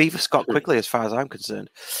Scott Quigley, as far as I'm concerned.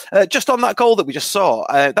 Just on that goal that we just saw,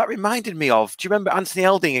 that reminded me of. Do you remember Anthony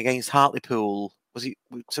Elding against Hartlepool? Was he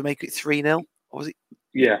to make it 3-0? Or was it?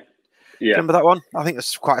 Yeah. Remember that one? I think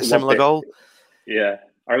that's quite a similar goal. Yeah,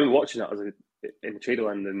 I remember watching that in the Cheadle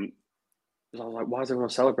end, and I was like, "Why is everyone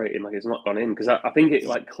celebrating like it's not gone in?" Because I think it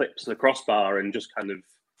like clips the crossbar and just kind of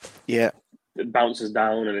it bounces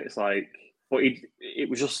down, and it's like, but it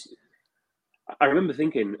was just. I remember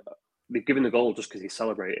thinking. They've given the goal just because he's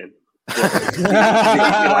celebrating. Like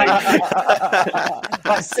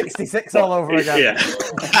 66 all over again.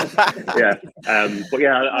 Yeah. But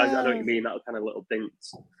yeah, I know what you mean. That kind of little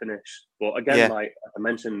dinked finish. But again, like I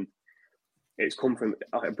mentioned, it's come from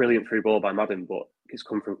a brilliant through ball by Madden, but it's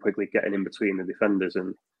come from Quigley getting in between the defenders.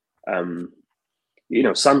 And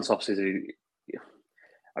Santos is.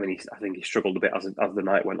 I think he struggled a bit as the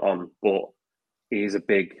night went on, but. He's a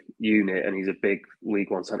big unit and he's a big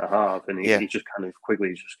League One centre half, and he just kind of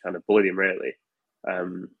Quigley just kind of bullied him really.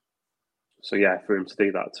 So for him to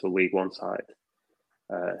do that to a League One side,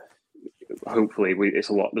 hopefully there's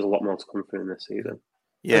a lot more to come through in this season.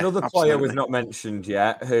 Yeah, another player we've not mentioned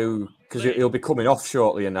yet, because he'll be coming off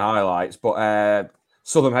shortly in the highlights, but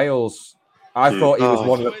Southern Hales. I thought he was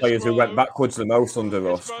one of the players who went backwards the most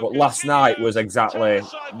under us, but last night was exactly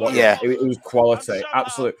what. It was quality,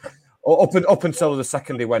 absolute. Up until the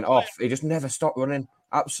second he went off, he just never stopped running.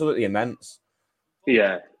 Absolutely immense.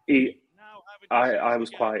 Yeah, I was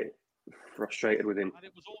quite frustrated with him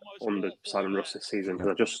under Simon Russ this season because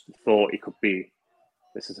I just thought he could be.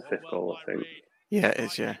 This is a fifth goal, I think. Yeah, it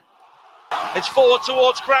is. Yeah, it's forward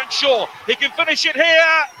towards Crankshaw. He can finish it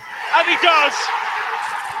here, and he does.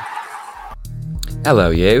 Hello,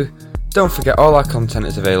 you. Don't forget all our content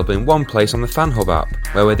is available in one place on the Fan Hub app,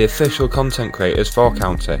 where we're the official content creators for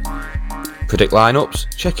County. Predict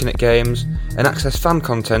lineups, check in at games, and access fan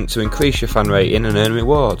content to increase your fan rating and earn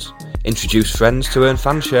rewards. Introduce friends to earn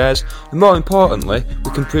fan shares, and more importantly,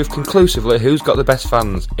 we can prove conclusively who's got the best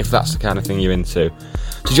fans, if that's the kind of thing you're into.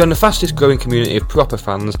 To join the fastest growing community of proper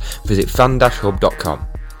fans, visit fan-hub.com.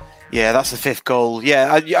 Yeah, that's the fifth goal.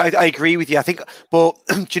 Yeah, I agree with you. I think, but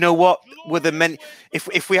do you know what? With the men,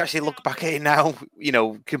 if we actually look back at it now,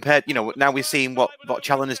 compared, now we're seeing what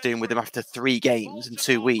Challoner's doing with them after 3 games in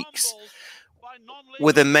 2 weeks.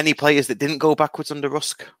 Were there many players that didn't go backwards under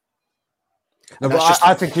Rusk? No, but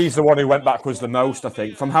I think he's the one who went backwards the most. I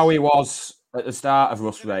think from how he was at the start of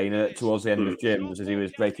Russ' reign towards the end of Jim's as he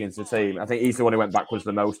was breaking into the team. I think he's the one who went backwards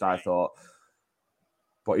the most. I thought.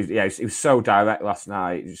 But he was so direct last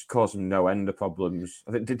night. It just caused him no end of problems.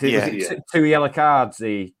 I think was it 2 yellow cards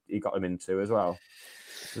he got him into as well.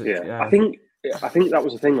 I think that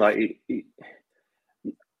was the thing. Like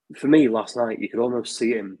for me last night, you could almost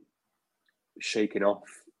see him shaking off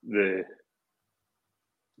the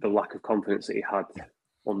lack of confidence that he had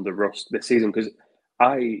under Rust this season. Because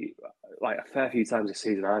like a fair few times this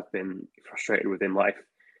season, I've been frustrated with him. Like,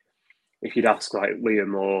 if you'd ask like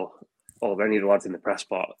Liam or any of the lads in the press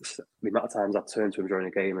box, the amount of times I've turned to him during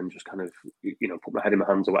a game and just kind of, put my head in my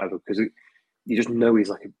hands or whatever, because you just know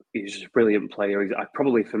he's just a brilliant player. He's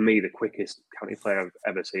probably, for me, the quickest county player I've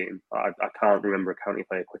ever seen. I can't remember a county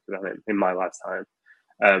player quicker than him in my lifetime.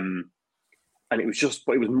 And it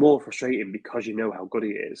was more frustrating because you know how good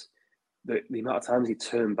he is. The amount of times he'd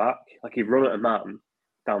turn back, like he'd run at a man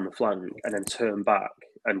down the flank and then turn back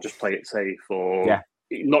and just play it safe, or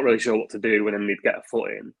not really sure what to do, and then he'd get a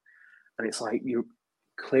foot in. And it's like, you're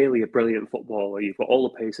clearly a brilliant footballer. You've got all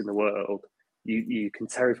the pace in the world. You can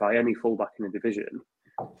terrify any fullback in the division,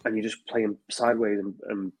 and you just play him sideways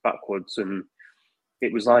and backwards. And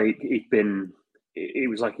it was like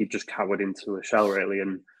he'd just cowered into a shell, really.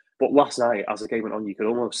 But last night, as the game went on, you could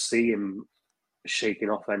almost see him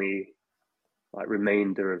shaking off any like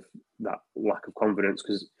remainder of that lack of confidence,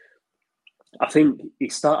 because I think he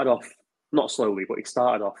started off not slowly, but he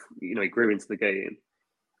started off. He grew into the game,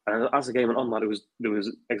 and as the game went on, like there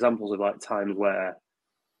was examples of like times where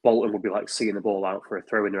Bolton would be like seeing the ball out for a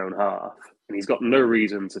throw in their own half, and he's got no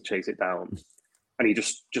reason to chase it down, and he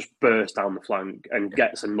just bursts down the flank and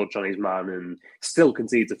gets a nudge on his man, and still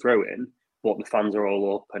concedes a throw in. But the fans are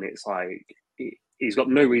all up, and it's like he's got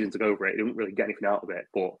no reason to go for it. He didn't really get anything out of it,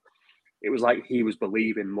 but it was like he was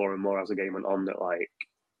believing more and more as the game went on that like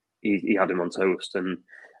he had him on toast. And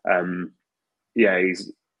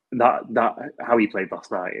he's that how he played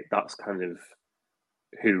last night. That's kind of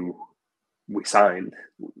who we signed,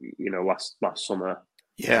 last summer.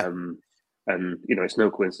 Yeah. And it's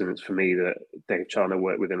no coincidence for me that Dave Charner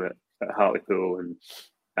worked with him at Hartlepool, and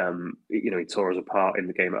he tore us apart in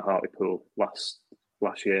the game at Hartlepool last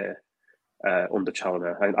year under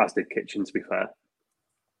Challoner, and as did Kitchen, to be fair.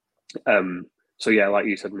 So yeah, like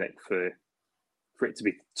you said, Nick, for it to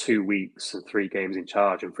be 2 weeks and 3 games in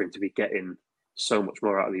charge, and for him to be getting so much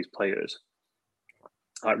more out of these players,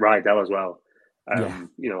 like Rydell as well. Like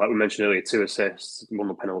we mentioned earlier, 2 assists,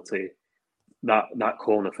 1 penalty. That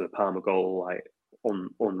corner for the Palmer goal, like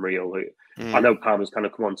unreal. I know Palmer's kind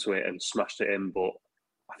of come onto it and smashed it in, but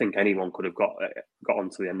I think anyone could have got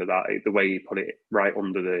onto the end of that. The way he put it right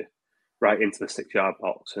into the 6-yard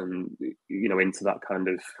box, and into that kind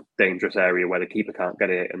of dangerous area where the keeper can't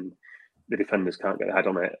get it and the defenders can't get a head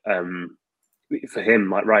on it. For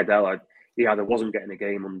him, like Rydell, he either wasn't getting a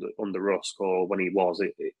game under Rusk, or when he was,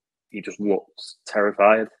 he just looked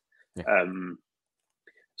terrified. Yeah.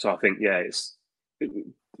 So I think, it's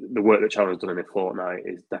the work that Challoner's done in a fortnight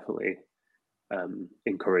is definitely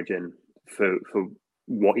encouraging for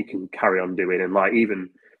what he can carry on doing. And like, even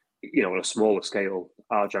on a smaller scale,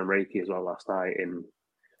 Arjan Reiki as well last night, and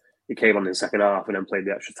he came on in the second half and then played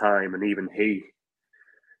the extra time, and even he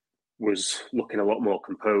was looking a lot more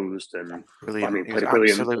composed. And brilliant. I mean, played a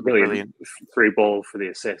brilliant through ball for the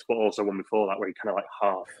assist, but also one before that where he kind of like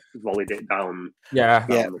half volleyed it down.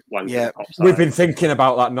 We've been thinking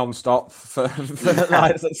about that non-stop for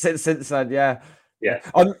like, since then. Yeah.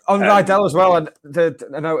 On Rydell as well, and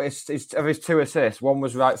I noticed of his 2 assists, one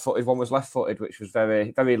was right-footed, one was left-footed, which was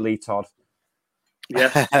very, very Lee Todd.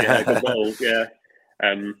 Yeah, good goal. Yeah,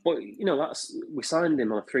 but we signed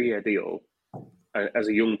him on a 3-year deal as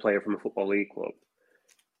a young player from a Football League club,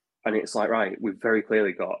 and it's like, right, we've very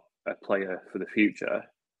clearly got a player for the future.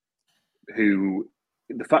 Who,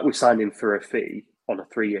 the fact we signed him for a fee on a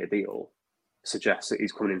 3-year deal suggests that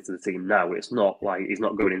he's coming into the team now. It's not like he's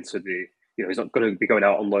not going into the, he's not going to be going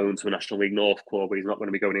out on loan to a National League North club, but he's not going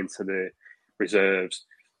to be going into the reserves.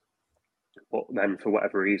 But then, for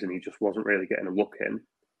whatever reason, he just wasn't really getting a look in.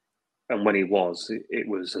 And when he was, it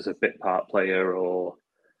was as a bit part player, or,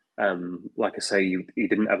 like I say, he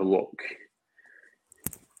didn't ever look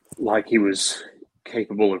like he was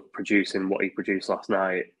capable of producing what he produced last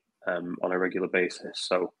night on a regular basis.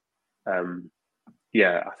 So,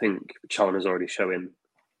 I think Challoner's already showing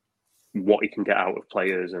what he can get out of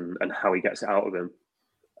players and how he gets it out of them.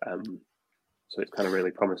 So it's kind of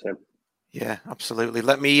really promising. Yeah, absolutely.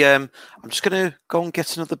 Let me. I'm just going to go and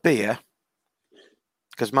get another beer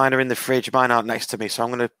because mine are in the fridge. Mine aren't next to me, so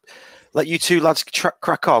I'm going to let you two lads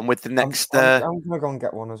crack on with the next. I'm going to go and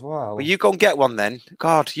get one as well. Well, you go and get one then.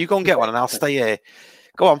 God, you go and get one, and I'll stay here.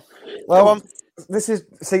 Go on. Well, go on. This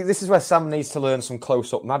is where Sam needs to learn some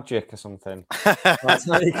close-up magic or something. That's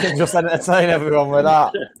how you can just entertain everyone with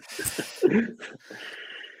that.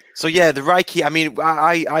 So yeah, the Reiki. I mean,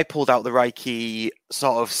 I pulled out the Reiki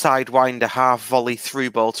sort of sidewinder half volley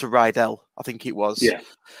through ball to Rydell. I think it was. Yeah.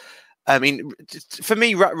 I mean, for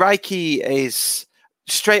me, Reiki is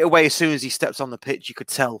straight away as soon as he steps on the pitch, you could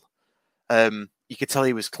tell. you could tell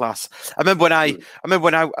he was class. I remember when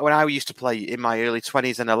I used to play in my early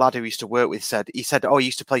 20s, and a lad who used to work with said, oh, he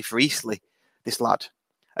used to play for Eastleigh, this lad.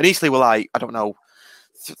 And Eastleigh were like, I don't know,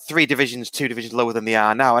 2 divisions lower than they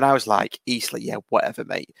are now. And I was like, Eastleigh, yeah, whatever,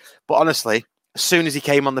 mate. But honestly, as soon as he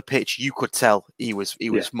came on the pitch, you could tell he was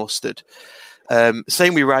mustard.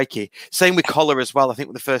 Same with Reiki. Same with Collar as well. I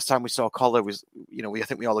think the first time we saw Collar was, I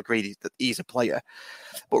think we all agreed that he's a player.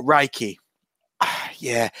 But Reiki,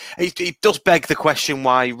 yeah, it does beg the question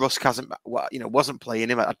why Rusk wasn't playing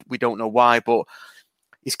him. We don't know why, but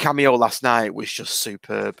his cameo last night was just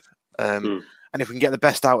superb. And if we can get the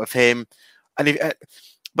best out of him,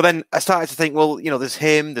 but then I started to think, well, there's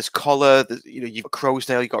him, there's Collar, you've got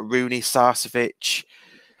Croasdale, you've got Rooney, Sarcevic.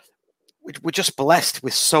 We're just blessed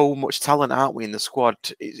with so much talent, aren't we, in the squad?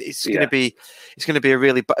 It's going to be a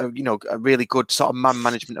really, a really good sort of man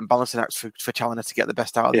management and balancing act for Challoner to get the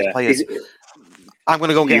best out of these players. I'm going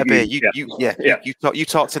to go and get a beer. You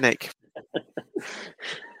talk to Nick.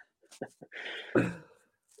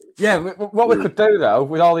 Yeah, what we could do though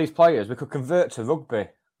with all these players, we could convert to rugby,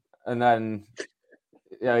 and then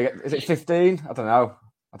is it 15? I don't know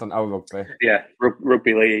rugby. Yeah,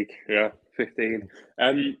 rugby league. Yeah, 15.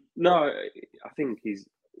 No, I think he's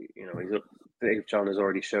Dave Challoner's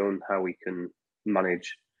already shown how he can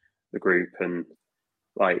manage the group, and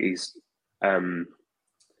he's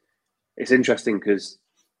it's interesting because,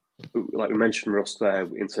 like we mentioned, Russ there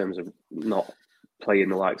in terms of not playing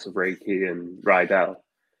the likes of Reiki and Rydell,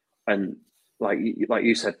 and like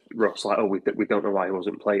you said, Russ, we don't know why he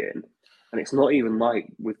wasn't playing, and it's not even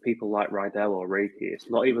like with people like Rydell or Reiki, it's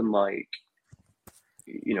not even like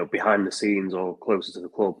behind the scenes or closer to the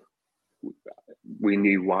club, we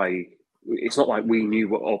knew why. It's not like we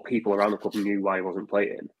knew or people around the club knew why he wasn't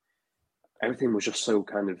playing. Everything was just so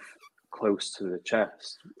kind of close to the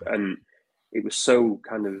chest, and it was so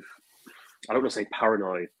kind of, I don't want to say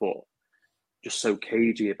paranoid, but just so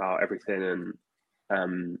cagey about everything,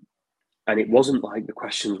 and it wasn't like the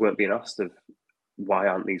questions weren't being asked of why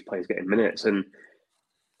aren't these players getting minutes. And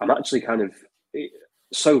I'm actually kind of,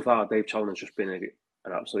 so far Dave Challoner's just been an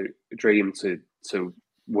absolute dream to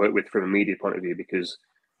work with from a media point of view, because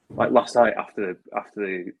like last night after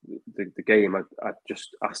the game,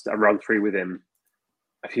 I ran through with him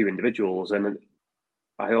a few individuals, and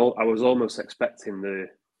I was almost expecting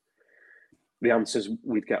the answers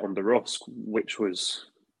we'd get under Rusk, which was,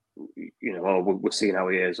 we're seeing how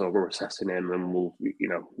he is, or we're assessing him, and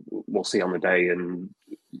we'll see on the day, and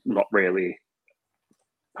not really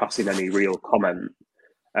passing any real comment,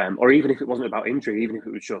 or even if it wasn't about injury, even if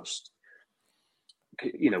it was just,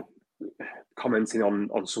 commenting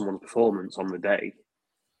on someone's performance on the day,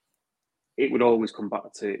 it would always come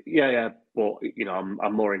back to but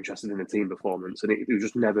I'm more interested in the team performance, and it was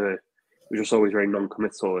just never, it was just always very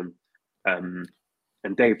non-committal.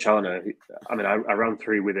 And Dave Challoner, I mean, I ran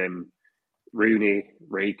through with him Rooney,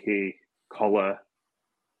 Reiki, Collar,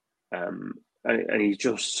 and he's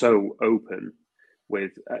just so open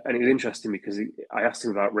with, and it was interesting because I asked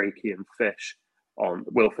him about Reiki and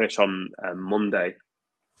Will Fish on Monday,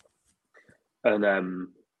 and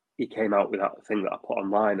he came out with that thing that I put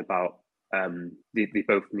online about they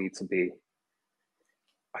both need to be,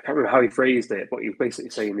 I can't remember how he phrased it, but he was basically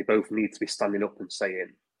saying they both need to be standing up and saying,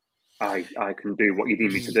 I can do what you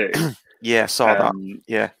need me to do. Yeah, saw that.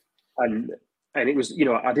 Yeah. And it was,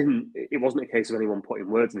 it wasn't a case of anyone putting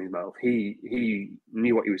words in his mouth. He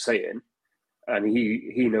knew what he was saying, and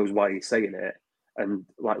he knows why he's saying it. And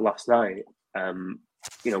like last night, I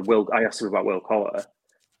asked him about Will Collar,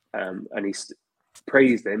 and he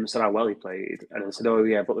praised him, said how well he played, and I said, oh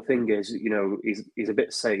yeah, but the thing is, he's a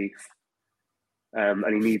bit safe,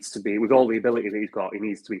 and he needs to be, with all the ability that he's got, he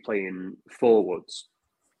needs to be playing forwards.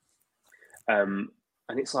 And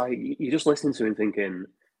it's like, you're just listening to him thinking,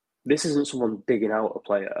 this isn't someone digging out a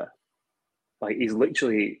player. Like, he's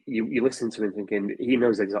literally, you listen to him thinking, he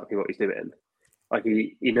knows exactly what he's doing. Like,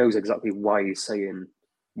 he knows exactly why he's saying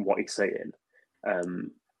what he's saying.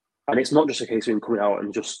 And it's not just a case of him coming out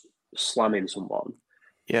and just slamming someone.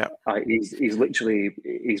 Yeah. He's literally,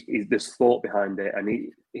 there's thought behind it,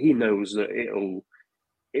 and he knows that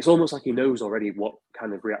it's almost like he knows already what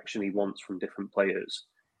kind of reaction he wants from different players.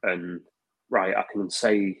 And right, I can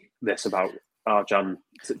say this about Arjan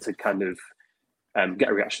to kind of get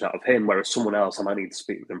a reaction out of him, whereas someone else, I might need to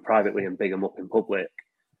speak with them privately and big them up in public.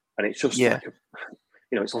 And it's just like,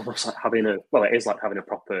 it's almost like it is like having a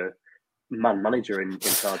proper man manager in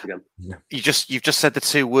charge again. You've just said the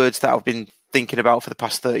two words that I've been thinking about for the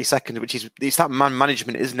past 30 seconds, which is, it's that man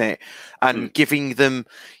management, isn't it? And giving them,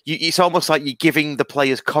 it's almost like you're giving the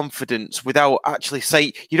players confidence without actually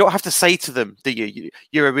you don't have to say to them, do you?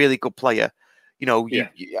 You're a really good player.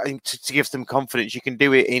 I think to give them confidence, you can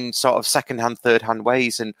do it in sort of second-hand, third-hand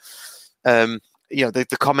ways. And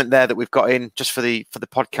the comment there that we've got in just for the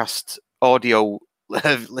podcast audio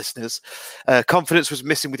listeners, confidence was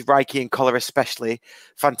missing with Reiki and Collar especially.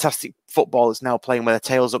 Fantastic footballers now playing with their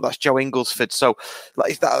tails up. That's Joe Inglesford. So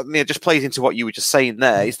that it just plays into what you were just saying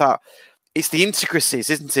there. Is that it's the intricacies,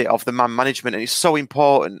 isn't it, of the man management, and it's so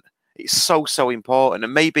important. It's so important,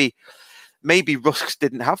 and maybe Rusk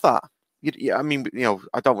didn't have that. I mean,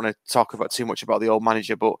 I don't want to talk about too much about the old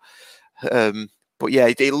manager, but yeah,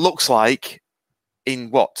 it looks like in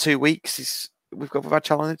 2 weeks we've had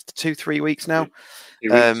challenge 2-3 weeks now.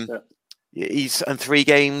 2 weeks, He's in 3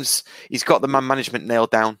 games. He's got the man management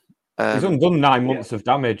nailed down. He's undone 9 months of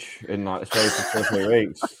damage in the space of 2 or 3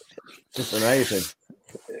 weeks. It's just amazing.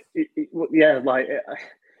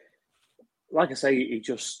 Like I say, he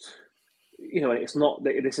just. It's not.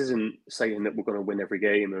 This isn't saying that we're going to win every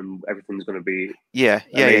game and everything's going to be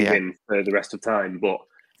amazing for the rest of time. But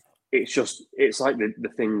it's like the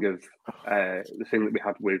thing that we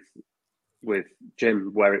had with Jim,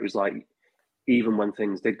 where it was like even when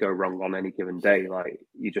things did go wrong on any given day, like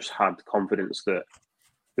you just had confidence that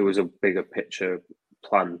there was a bigger picture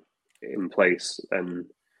plan in place, and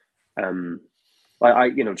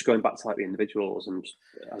just going back to like the individuals, and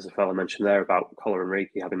as a fellow mentioned there about Collar and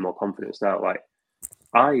Reiki having more confidence now, like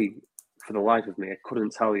for the life of me, I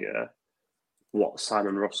couldn't tell you what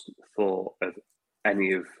Simon Rusk thought of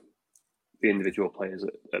any of the individual players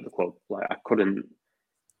at the club. Like I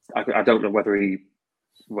don't know whether he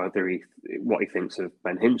what he thinks of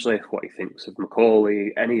Ben Hinchliffe, what he thinks of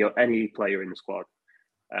Macaulay, any player in the squad.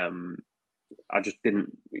 I just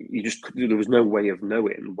didn't. There was no way of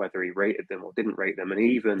knowing whether he rated them or didn't rate them. And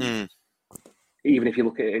even if you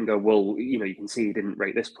look at it and go, well, you can see he didn't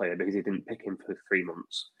rate this player because he didn't pick him for 3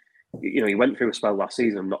 months. He went through a spell last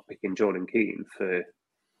season not picking Jordan Keane for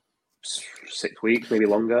 6 weeks, maybe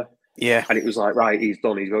longer. Yeah, and it was like, right, he's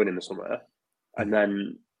done. He's going in the summer, and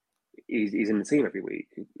then he's in the team every week.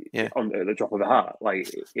 On the drop of a hat. Like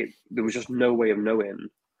there was just no way of knowing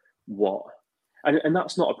what. And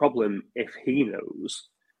that's not a problem if he knows.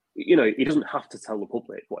 He doesn't have to tell the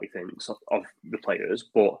public what he thinks of the players,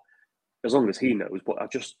 but as long as he knows. But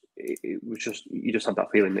it was just you just had that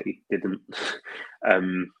feeling that he didn't,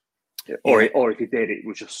 or if he did, it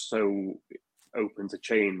was just so open to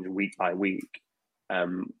change week by week.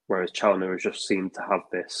 Whereas Challoner has just seemed to have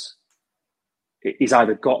this. He's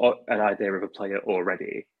either got an idea of a player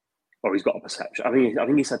already, or he's got a perception. I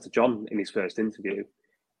think he said to John in his first interview.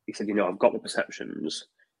 He said, I've got the perceptions,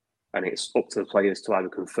 and it's up to the players to either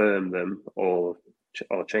confirm them or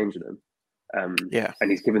change them. And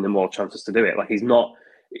he's given them more chances to do it. Like he's not,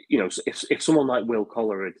 if someone like Will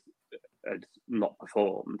Collar had not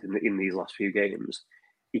performed in these last few games,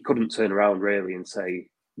 he couldn't turn around really and say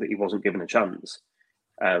that he wasn't given a chance.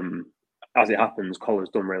 As it happens, Collar's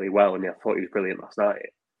done really well, and I thought he was brilliant last night.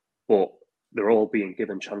 But they're all being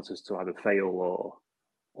given chances to either fail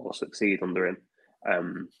or succeed under him.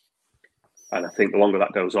 And I think the longer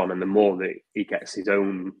that goes on and the more that he gets his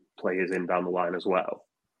own players in down the line as well,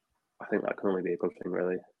 I think that can only be a good thing,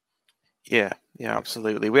 really. Yeah,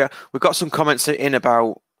 absolutely. We've got some comments in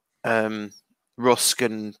about Rusk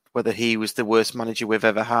and whether he was the worst manager we've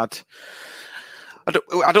ever had.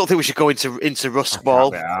 I don't think we should go into Rusk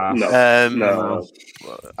ball. No.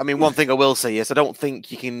 I mean, one thing I will say is I don't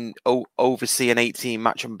think you can oversee an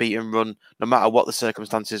 18-match unbeaten run, no matter what the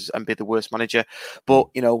circumstances, and be the worst manager. But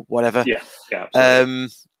whatever. Yeah.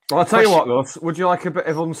 Well, I'll tell you what, Russ. Would you like a bit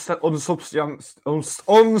of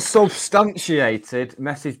unsubstantiated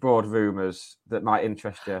message board rumours that might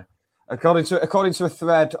interest you? According to a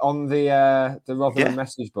thread on the Rotherham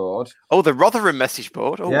message board. Oh, the Rotherham message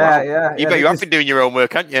board. Oh, yeah, wow. yeah. You have been doing your own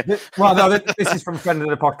work, haven't you? Well, no, this is from a friend of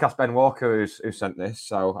the podcast, Ben Walker, who sent this,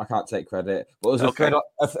 so I can't take credit. But there's a thread,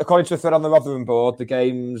 according to a thread on the Rotherham board, the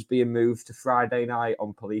game's being moved to Friday night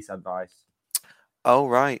on police advice. Oh,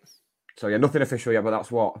 right. So yeah, nothing official yet, but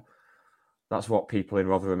that's what people in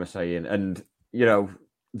Rotherham are saying, and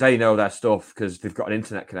they know their stuff because they've got an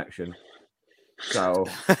internet connection. So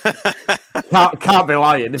can't be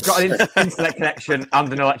lying. They've got an internet connection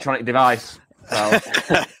and an electronic device.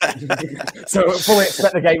 So fully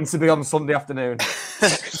expect the game to be on Sunday afternoon.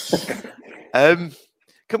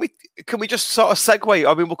 Can we just sort of segue?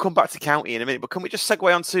 I mean, we'll come back to county in a minute, but can we just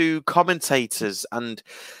segue onto commentators and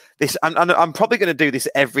this? I'm probably going to do this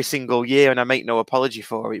every single year, and I make no apology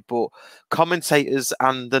for it. But commentators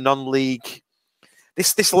and the non-league.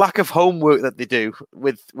 This lack of homework that they do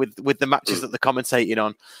with the matches that they're commentating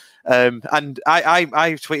on, and I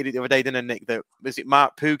tweeted it the other day, didn't I, Nick? That was it.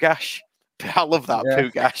 Mark Pugash I love that,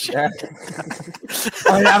 Pugash. Yeah.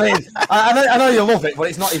 I know you love it, but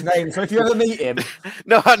it's not his name. So if you ever meet him,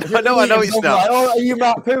 I know it's not. Like, oh, are you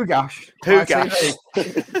Mark Pugash? Pugash.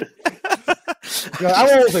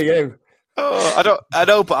 How old are you? Oh, I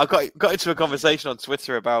know, but I got into a conversation on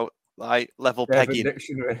Twitter about like level pegging.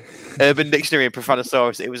 Urban Dictionary and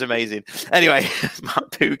Profanosaurus. It was amazing. Anyway,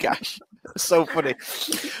 Mark Pugash. So funny.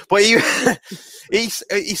 But he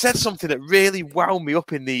said something that really wound me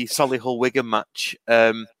up in the Solihull Wigan match.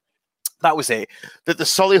 That was it. That the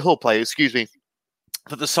Solihull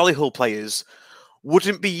players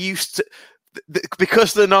wouldn't be used to,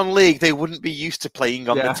 because they're non-league, they wouldn't be used to playing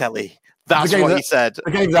on the telly. That's what he said.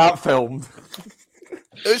 The games aren't filmed.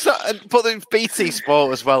 It's not, but the BT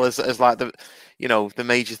Sport as well as like the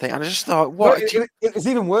major thing. And I just thought, what? It was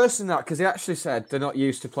even worse than that because he actually said they're not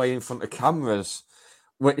used to playing in front of cameras,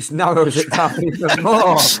 which narrows it down even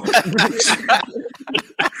more.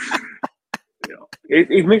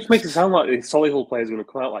 It makes it sound like the Solihull players are going to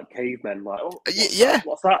come out like cavemen. Like, oh,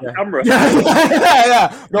 what's that camera?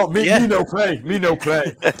 Yeah. No, me no play. Me no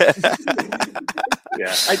play.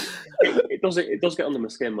 Yeah, it does get under my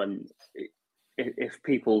skin when if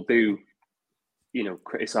people do,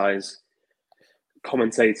 criticise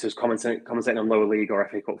commentators commentating on lower league or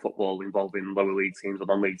FA Cup football involving lower league teams or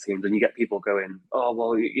non-league teams, and you get people going, oh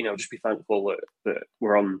well, just be thankful that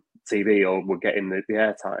we're on TV or we're getting the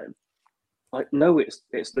airtime. Like, no, it's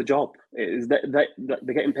the job. They're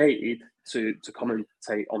getting paid to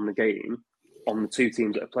commentate on the game on the two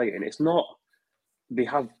teams that are playing. It's not. They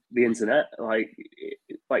have the internet, like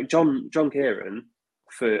John Kieran,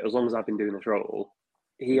 for as long as I've been doing this role,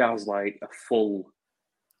 he has like a full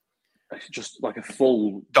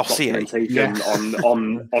dossier documentation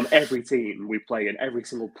on every team we play and every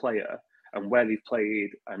single player and where they've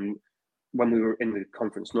played and when we were in the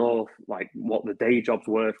Conference North, like what the day jobs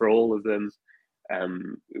were for all of them,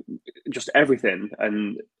 just everything.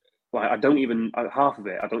 And like half of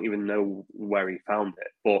it, I don't even know where he found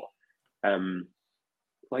it, but.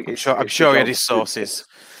 I'm sure he had his sources.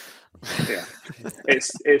 Yeah,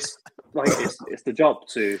 it's the job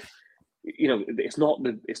to, it's not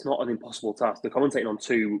an impossible task. They're commentating on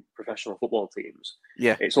two professional football teams.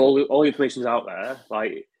 Yeah, it's all the information's out there.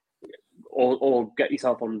 Like, or get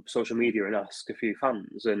yourself on social media and ask a few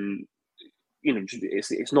fans, and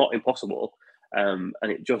it's not impossible. And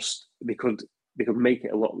it just they could make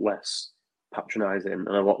it a lot less patronising and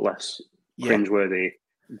a lot less cringeworthy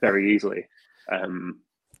very easily.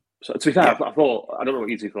 So to be fair, I thought, I don't know what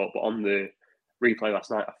you two thought, but on the replay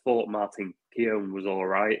last night, I thought Martin Keown was all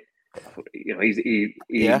right. He's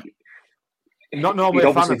not normally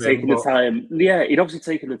a fan of him, the time. Yeah, he'd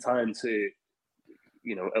obviously taken the time to,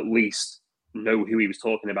 at least know who he was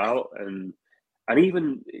talking about, and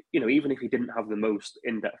even if he didn't have the most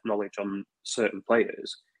in-depth knowledge on certain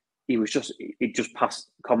players, he'd just pass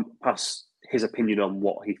his opinion on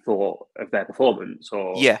what he thought of their performance.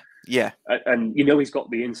 Or and he's got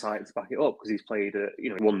the insight to back it up because he's played at,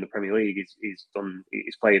 won the Premier League. He's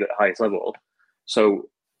played at the highest level. So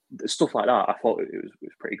stuff like that, I thought it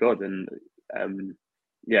was pretty good. And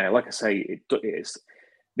like I say,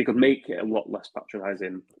 they could make it a lot less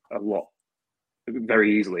patronising,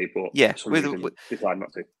 very easily. But decide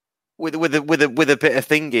not to. With a bit of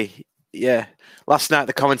thingy. Yeah, last night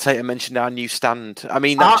the commentator mentioned our new stand. I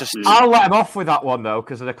mean, I'll let him off with that one though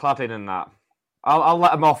because of the cladding and that. I'll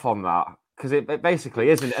let him off on that because it basically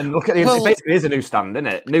isn't. And look at it basically is a new stand, isn't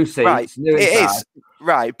it? New seats, right? New inside. It is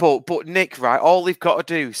right, but Nick, right? All they've got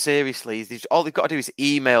to do, seriously, is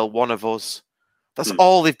email one of us. That's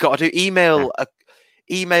all they've got to do. Email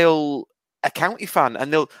a county fan,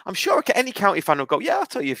 and I'm sure any county fan will go, yeah, I'll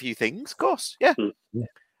tell you a few things, of course, yeah.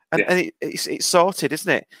 And it's sorted,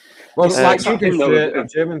 isn't it? Well, it's like you did the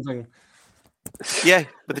German thing. Yeah,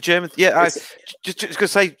 but the Germans. Yeah, I just going to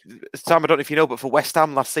say, Sam, I don't know if you know, but for West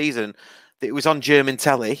Ham last season, it was on German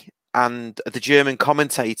telly, and the German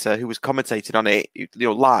commentator who was commentating on it,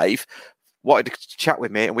 live, wanted to chat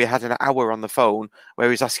with me, and we had an hour on the phone where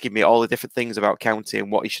he was asking me all the different things about county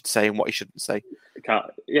and what he should say and what he shouldn't say. You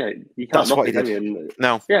can't. That's what he did.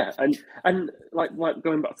 No. Yeah, and like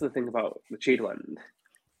going back to the thing about the Cheadle end,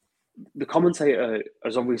 the commentator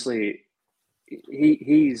has obviously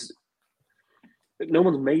he's no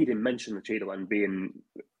one's made him mention the Cheadle end being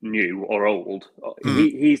new or old.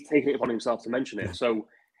 He's taken it upon himself to mention it. So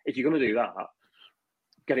if you're going to do that,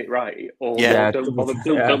 get it right, or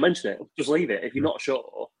don't mention it. Just leave it. If you're not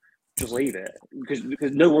sure, just leave it because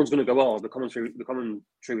no one's going to go, oh, the commentary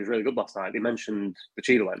was really good last night. They mentioned the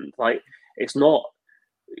Cheadle end. Like, it's not.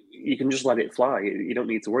 You can just let it fly. You don't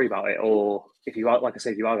need to worry about it. Or if you are, like I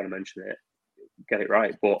say, if you are going to mention it, get it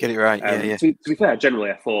right. But Get it right, yeah. To be fair,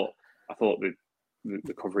 generally, I thought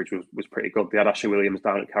the coverage was pretty good. They had Ashley Williams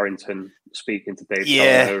down at Carrington speaking to Dave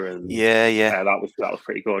Keller, and that was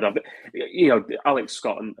pretty good. Alex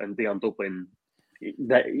Scott and Dion Dublin,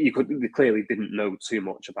 they clearly didn't know too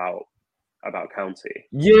much about County.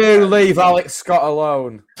 You leave Alex Scott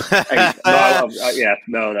alone. I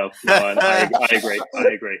agree.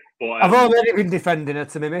 But, I've already been defending her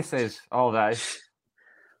to my missus all day.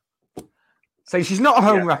 So she's not a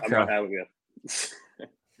home wrecker. I'm right there with you.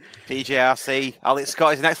 PJRC. Alex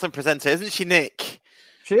Scott is an excellent presenter, isn't she, Nick?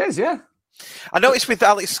 She is, yeah. I noticed with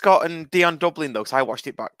Alex Scott and Dion Dublin, though, because I watched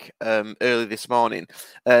it back early this morning,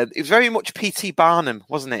 it was very much P.T. Barnum,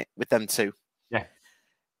 wasn't it, with them two? Yeah.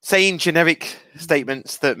 Saying generic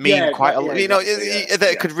statements that mean quite a lot. You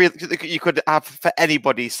could have for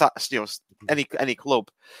anybody, any club,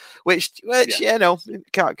 which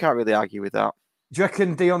can't really argue with that. Do you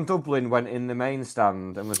reckon Dion Dublin went in the main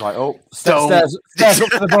stand and was like, "Oh, stairs up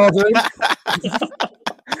to the boardroom"?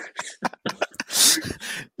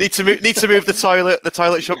 Need to move the toilet. The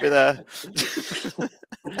toilet should be there.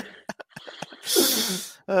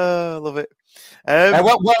 Oh, love it.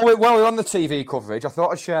 While we're on the TV coverage, I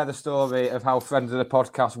thought I'd share the story of how friend of the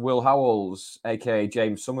podcast Will Howells, aka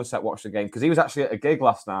James Somerset, watched the game because he was actually at a gig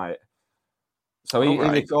last night. So he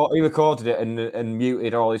recorded it and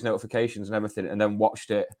muted all his notifications and everything, and then watched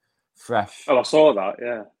it fresh. Oh, I saw that.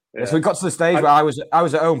 Yeah. So we got to the stage where I was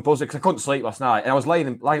at home buzzing because I couldn't sleep last night, and I was lying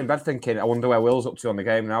in bed thinking, I wonder where Will's up to on the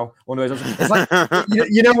game now. It's like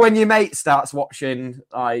you know when your mate starts watching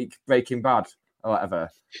like Breaking Bad or whatever,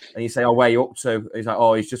 and you say, "Oh, where are you up to?" And he's like,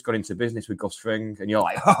 "Oh, he's just got into business with Gus Fring," and you're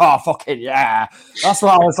like, "Oh, fucking yeah!" That's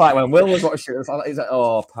what I was like when Will was watching it. He's like,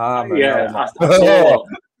 "Oh, Palmer."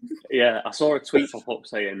 Yeah, I saw a tweet pop up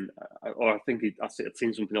saying, or I think I'd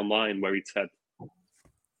seen something online where he said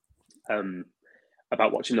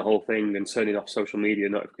about watching the whole thing and turning off social media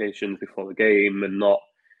notifications before the game and not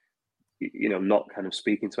kind of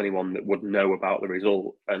speaking to anyone that would know about the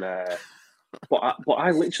result. And but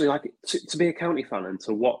I literally like to be a County fan and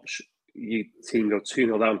to watch your team go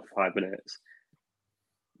 2-0 down for 5 minutes,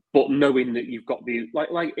 but knowing that you've got the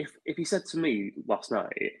like if he said to me last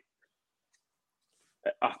night,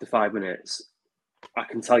 after 5 minutes, I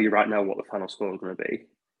can tell you right now what the final score is going to be.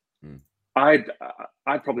 I'd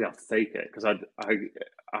probably have to take it because I'd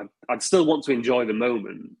still want to enjoy the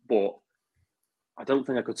moment, but I don't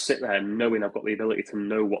think I could sit there knowing I've got the ability to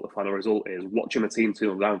know what the final result is, watching my team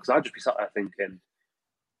 2-0 down, because I'd just be sat there thinking,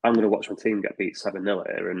 I'm going to watch my team get beat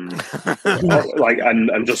 7-0 here and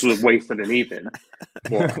and just sort of wasted an evening.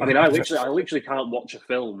 But I mean, I literally can't watch a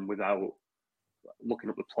film without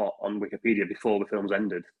looking up the plot on Wikipedia before the film's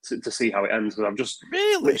ended to see how it ends. Because I've just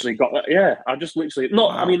literally got that. Yeah, I've just literally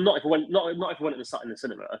not. Wow. I mean, not if I went and sat in the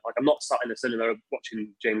cinema. Like I'm not sat in the cinema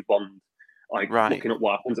watching James Bond, looking up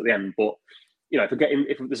what happens at the end. But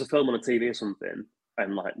if there's a film on a TV or something,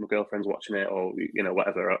 and like my girlfriend's watching it or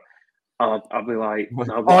whatever, I'll be like,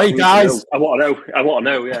 he dies. I want to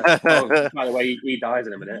know. Yeah. Oh, by the way, he dies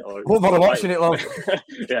in a minute. Or won't bother watching it, love.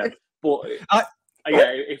 Yeah, but.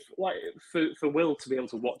 If for Will to be able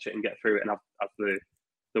to watch it and get through it and have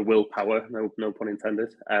the willpower, no pun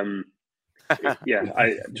intended. I wouldn't be able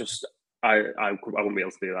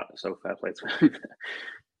to do that. So fair play to him.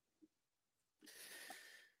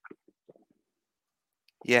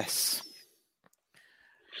 Yes.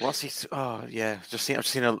 What's he? Oh yeah, I've just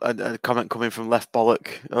seen a comment coming from Left Bollock.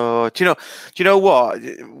 Oh, do you know what?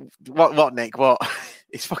 What Nick? What?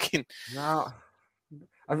 It's fucking. No.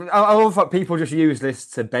 I love that people just use this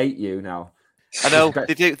to bait you now. I know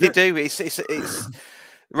they do. It's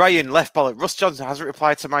Ryan Left Bollock. Russ Johnson hasn't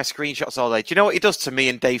replied to my screenshots all day. Do you know what he does to me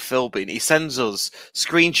and Dave Philbin? He sends us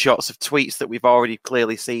screenshots of tweets that we've already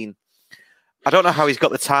clearly seen. I don't know how he's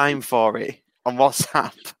got the time for it on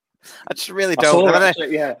WhatsApp. I just really don't. I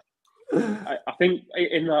think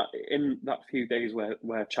in that few days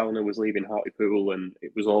where Challoner was leaving Hartlepool and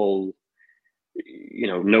it was all.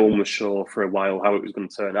 No one was sure for a while how it was going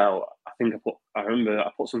to turn out. I remember I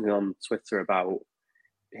put something on Twitter about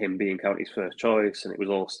him being County's first choice, and it was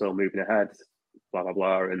all still moving ahead, blah blah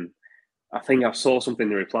blah. And I think I saw something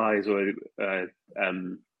in the replies where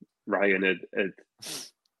Ryan had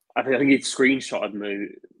I think he'd screenshotted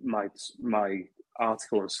my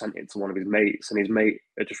article and sent it to one of his mates, and his mate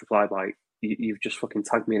had just replied like, "You've just fucking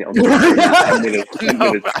tagged me in it on Twitter."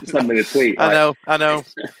 Send me the tweet. I know.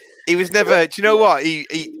 He was never. Do you know what?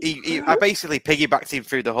 I basically piggybacked him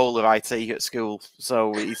through the whole of IT at school.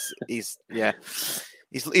 So he's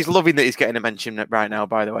loving that he's getting a mention right now.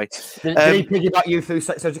 By the way, did he piggyback you through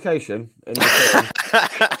sex education?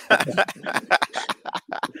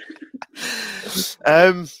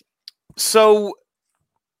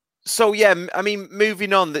 So yeah, I mean,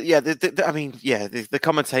 moving on. The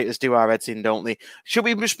commentators do our heads in, don't they? Should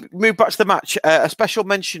we just move back to the match? A special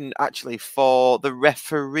mention actually for the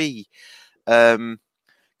referee,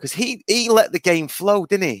 because he let the game flow,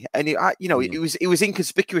 didn't he? And he was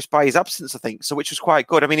inconspicuous by his absence, I think, so which was quite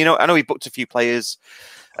good. I mean, I know he booked a few players,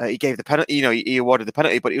 he gave the penalty, he awarded the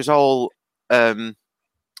penalty, but it was all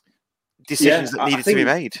decisions that needed to be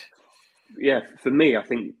made. Yeah, for me, I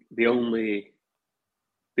think the only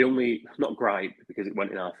not gripe because it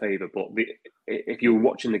went in our favour, but if you were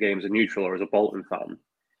watching the game as a neutral or as a Bolton fan,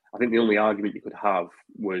 I think the only argument you could have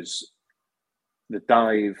was the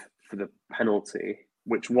dive for the penalty,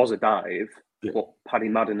 which was a dive, but Paddy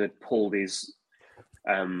Madden had pulled his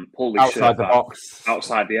outside shirt the back, box,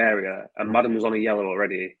 outside the area, and Madden was on a yellow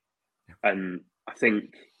already. And I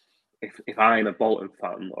think if I'm a Bolton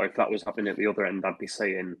fan, or if that was happening at the other end, I'd be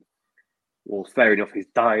saying, well, fair enough, he's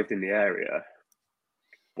dived in the area,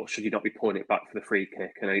 but should you not be pulling it back for the free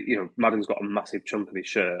kick? And Madden's got a massive chunk of his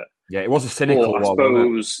shirt. Yeah, it was a cynical one.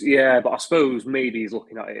 But I suppose maybe he's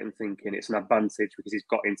looking at it and thinking it's an advantage because he's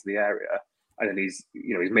got into the area, and then he's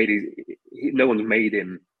made no one's made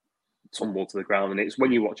him tumble to the ground, and it's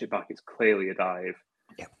when you watch it back, it's clearly a dive.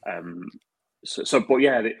 Yeah. But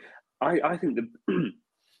yeah, I think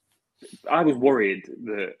I was worried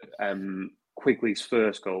that Quigley's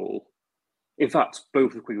first goal. In fact,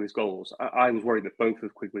 both of Quigley's goals, I was worried that both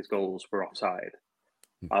of Quigley's goals were offside.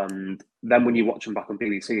 And then when you watch them back on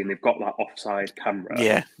BBC and they've got that offside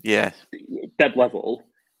camera, dead level,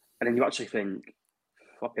 and then you actually think,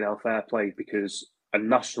 fucking hell, fair play, because a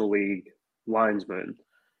National League linesman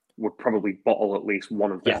would probably bottle at least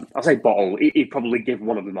one of them. I say bottle, he'd probably give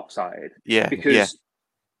one of them offside. Because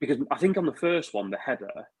I think on the first one, the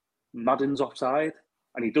header, Madden's offside,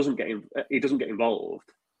 and he doesn't get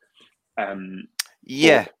involved. I think he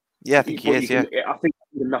is. I think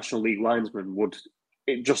the National League linesman would.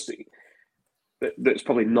 That's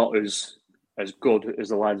probably not as good as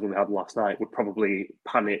the linesman we had last night. Would probably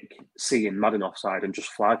panic seeing Madden offside and just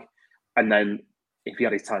flag, and then if he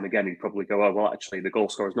had his time again, he'd probably go, "Oh well, actually, the goal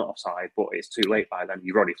scorer's not offside, but it's too late by then.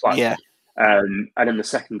 You've already flagged." Yeah. And then the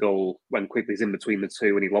second goal, when Quigley's in between the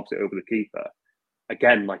two and he lobs it over the keeper,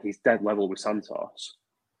 again, like he's dead level with Santos,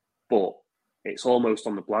 but it's almost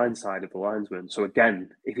on the blind side of the linesman. So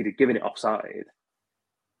again, if he'd have given it offside,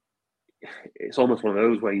 it's almost one of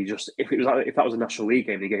those where you just, if that was a National League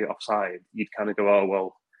game and he gave it offside, you'd kind of go, oh,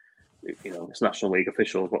 well, it's National League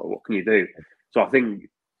officials, what can you do? So I think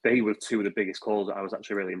they were two of the biggest calls that I was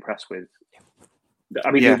actually really impressed with.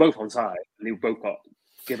 I mean, they were both onside and they both got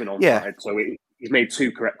given onside. So he's made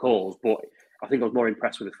two correct calls, but I think I was more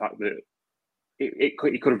impressed with the fact that he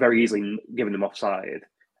could have very easily given them offside,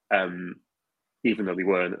 even though they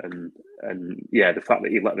weren't. And the fact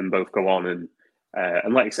that he let them both go on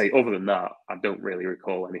and like you say, other than that, I don't really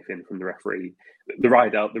recall anything from the referee. The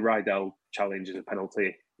Rydell challenge is a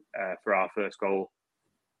penalty for our first goal.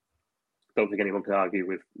 Don't think anyone can argue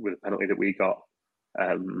with the penalty that we got.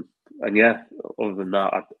 Other than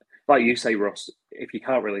that, like you say, Russ, if you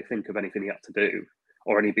can't really think of anything he had to do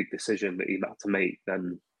or any big decision that he had to make,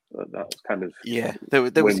 then that's kind of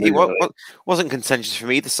it wasn't contentious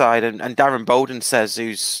from either side. And Darren Bowden says,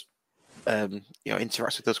 who's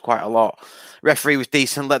interacts with us quite a lot. Referee was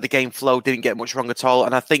decent, let the game flow, didn't get much wrong at all.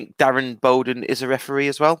 And I think Darren Bowden is a referee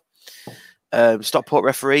as well, Stockport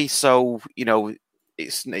referee. So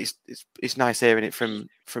it's nice hearing it from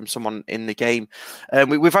someone in the game.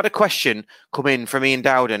 We've had a question come in from Ian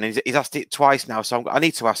Dowden, and he's asked it twice now, so I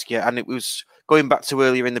need to ask you. And it was going back to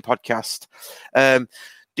earlier in the podcast.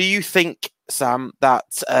 Do you think, Sam, that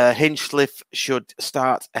Hinchliffe should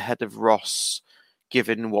start ahead of Ross,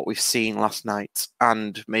 given what we've seen last night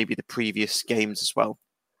and maybe the previous games as well?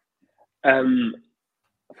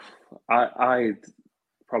 I'd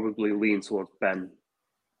probably lean towards Ben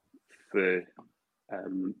for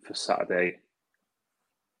Saturday.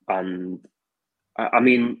 And I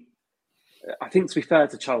mean, I think to be fair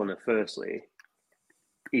to Challoner, firstly,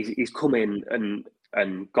 he's come in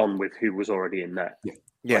and gone with who was already in there.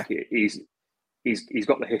 Yeah. Like he's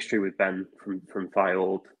got the history with Ben from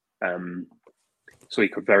Fylde. So he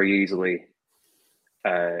could very easily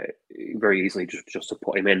just to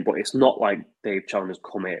put him in. But it's not like Dave Challoner's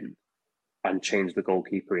come in and changed the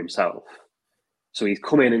goalkeeper himself. So he's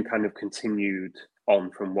come in and kind of continued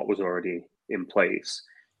on from what was already in place.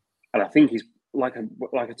 And I think he's, like I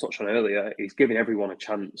touched on earlier, he's giving everyone a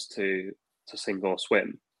chance to sink or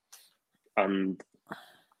swim. And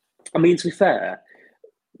I mean, to be fair,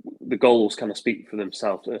 the goals kind of speak for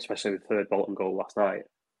themselves, especially the third Bolton goal last night.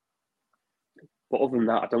 But other than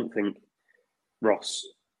that, I don't think Ross,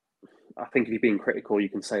 I think if you're being critical, you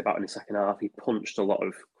can say about in the second half, he punched a lot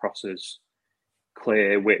of crosses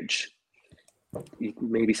clear, which you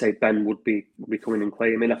can maybe say Ben would be coming and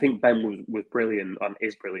claiming. I think Ben was brilliant and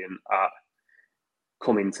is brilliant at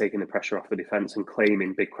coming, taking the pressure off the defence and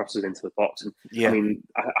claiming big crosses into the box. And Yeah. I mean,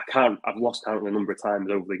 I've lost count of the number of times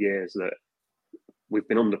over the years that we've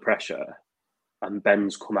been under pressure and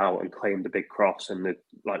Ben's come out and claimed a big cross and the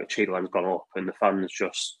cheetah line's gone up and the fans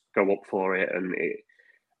just go up for it.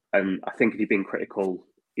 And I think if you've been critical,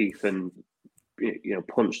 Ethan,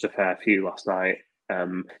 punched a fair few last night.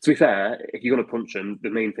 To be fair, if you're going to punch him, the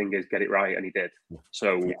main thing is get it right, and he did.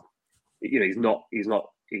 So, he's not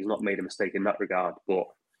made a mistake in that regard. But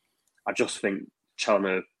I just think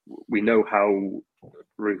Challinor, we know how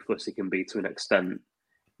ruthless he can be to an extent.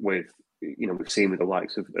 With we've seen with the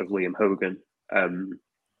likes of Liam Hogan.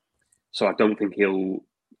 So I don't think he'll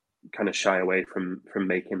kind of shy away from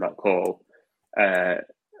making that call. I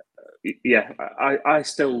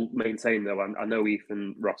still maintain though. I know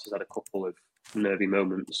Ethan Ross has had a couple of nervy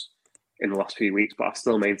moments in the last few weeks, but I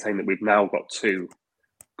still maintain that we've now got two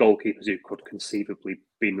goalkeepers who could conceivably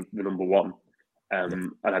be the number one,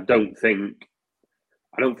 and I don't think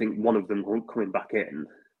one of them coming back in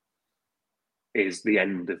is the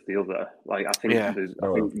end of the other. Like I think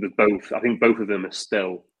both of them are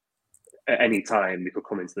still at any time they could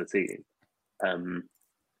come into the team,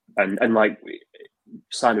 and like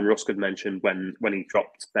Simon Rusk had mentioned when he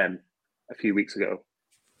dropped Ben a few weeks ago.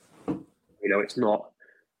 It's not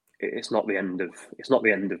the end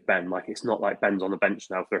of Ben. Like it's not like Ben's on the bench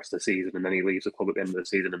now for the rest of the season and then he leaves the club at the end of the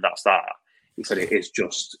season and that's that. He said it is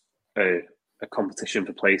just a competition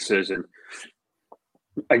for places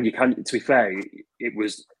and you can. To be fair, it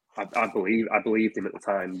was. I believed him at the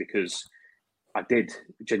time because I did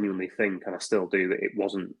genuinely think, and I still do, that it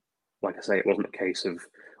wasn't, like I say, it wasn't a case of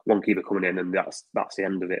one keeper coming in and that's the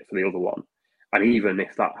end of it for the other one. And even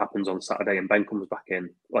if that happens on Saturday and Ben comes back in,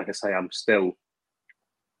 like I say, I'm still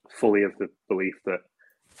fully of the belief that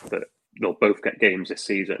they'll both get games this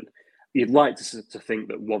season. You'd like to think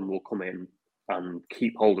that one will come in and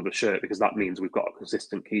keep hold of the shirt because that means we've got a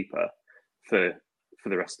consistent keeper for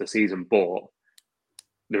the rest of the season. But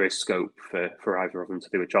there is scope for either of them to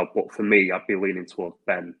do a job. But for me, I'd be leaning towards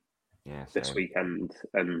Ben this weekend.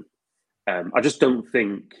 And I just don't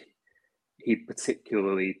think he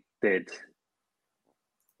particularly did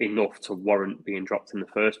enough to warrant being dropped in the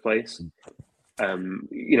first place. I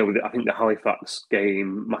think the Halifax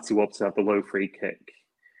game, Matty Wobson had the low free kick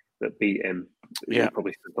that beat him. He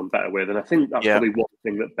probably should have done better with. And I think that's probably one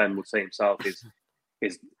thing that Ben would say himself is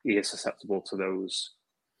he is susceptible to those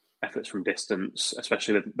efforts from distance,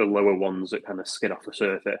 especially the lower ones that kind of skid off the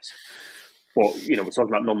surface. But, we're talking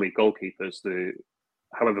about non-league goalkeepers,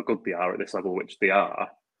 however good they are at this level, which they are,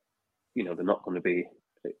 they're not going to be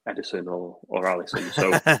Edison or Allison.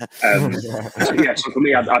 So, so for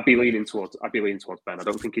me, I'd be leaning towards Ben. I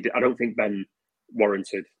don't think Ben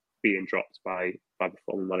warranted being dropped by the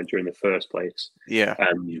former manager in the first place. Yeah.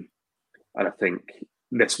 And I think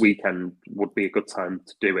this weekend would be a good time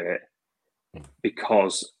to do it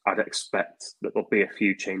because I'd expect that there'll be a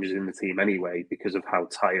few changes in the team anyway because of how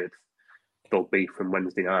tired they'll be from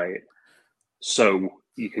Wednesday night. So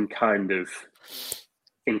you can kind of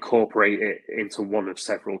incorporate it into one of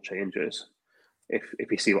several changes,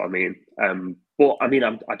 if you see what I mean. But I mean,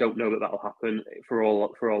 I don't know that'll happen. For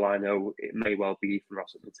all I know, it may well be Ethan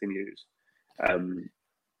Ross that continues.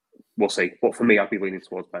 We'll see. But for me, I'd be leaning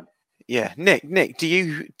towards Ben. Yeah, Nick, do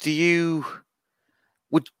you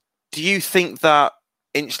think that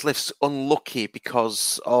Inchliff's unlucky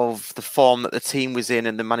because of the form that the team was in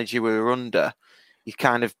and the manager we were under? He's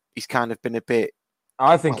kind of been a bit.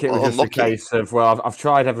 I think it was just unlucky. a case of, well, I've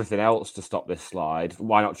tried everything else to stop this slide.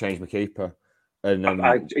 Why not change my keeper? And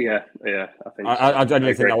I think I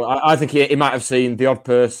genuinely think I think he might have seen the odd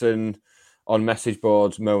person on message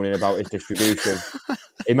boards moaning about his distribution.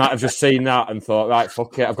 He might have just seen that and thought, right,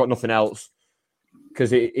 fuck it, I've got nothing else. Because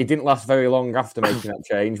he didn't last very long after making that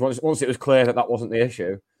change. Once it was clear that wasn't the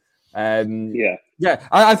issue. I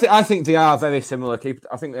think they are very similar.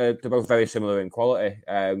 I think they're both very similar in quality.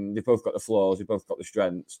 They've both got the flaws. They've both got the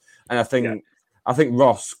strengths. And I think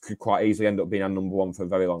Ross could quite easily end up being our number one for a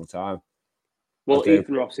very long time. Well,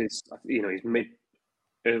 Ethan Ross is, he's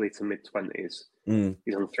early to mid-20s.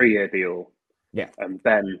 He's on a 3-year deal. Yeah. And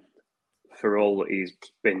Ben, for all that he's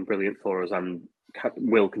been brilliant for us and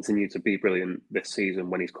will continue to be brilliant this season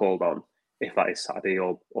when he's called on, if that is Saturday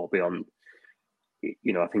or beyond,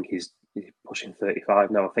 I think he's pushing 35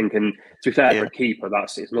 now, I think. And to be fair, for a keeper,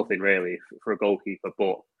 it's nothing really for a goalkeeper.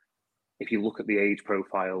 But if you look at the age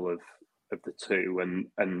profile the two,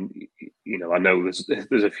 and you know, I know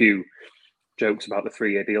there's a few jokes about the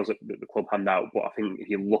 3-year deals that the club hand out, but I think if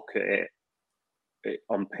you look at it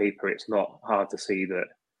on paper, it's not hard to see that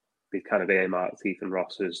they've kind of earmarked Ethan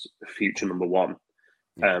Ross as the future number one.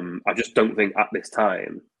 I just don't think at this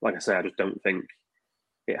time, like I say, I just don't think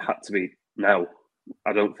it had to be now.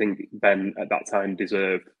 I don't think Ben at that time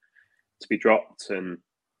deserved to be dropped. And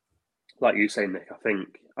like you say, Nick,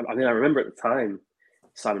 I remember at the time,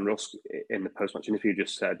 Simon Rusk in the post-match interview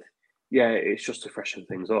just said, yeah, it's just to freshen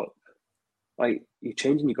things up. Like, you're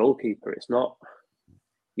changing your goalkeeper.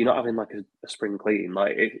 You're not having like a spring clean.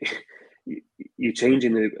 Like, you're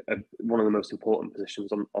changing one of the most important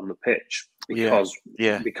positions on the pitch because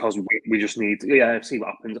we just need see what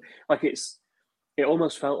happens. Like, it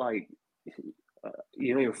almost felt like,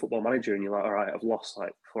 you know, you're a football manager and you're like, all right, I've lost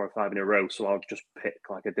like 4 or 5 in a row, so I'll just pick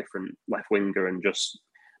like a different left winger and just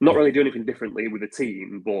not really do anything differently with the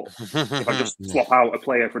team. But if I just swap out a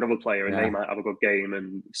player for another player and they might have a good game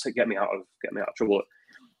and get me out of trouble.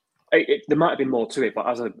 There might have been more to it, but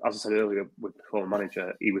as I said earlier with the former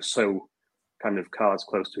manager, he was so kind of cards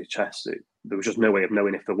close to his chest. There was just no way of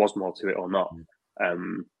knowing if there was more to it or not.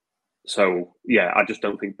 So yeah, I just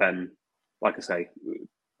don't think Ben, like I say,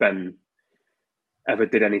 Ben ever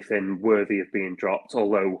did anything worthy of being dropped.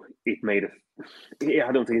 Although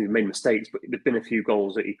I don't think he's made mistakes, but there've been a few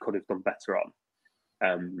goals that he could have done better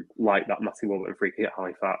on, like that Matthew Wolverton free kick at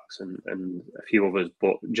Halifax and a few others.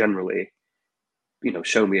 But generally, you know,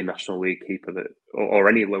 show me a National League keeper or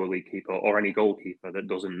any lower league keeper or any goalkeeper that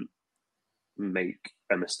doesn't make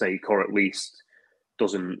a mistake, or at least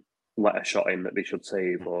doesn't let a shot in that they should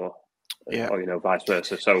save, or you know, vice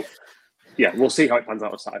versa. So yeah, we'll see how it pans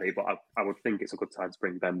out on Saturday, but I would think it's a good time to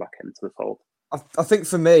bring Ben back into the fold. I think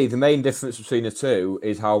for me, the main difference between the two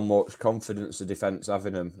is how much confidence the defence have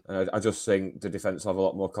in him. And I just think the defence have a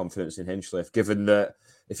lot more confidence in Hinchliffe, given that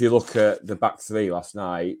if you look at the back three last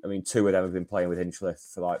night, I mean, 2 of them have been playing with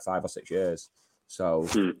Hinchliffe for like 5 or 6 years. So,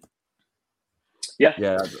 that's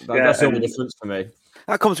the only difference for me.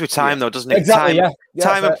 That comes with time, though, doesn't it? Exactly,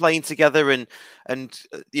 time and playing together and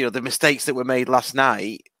you know, the mistakes that were made last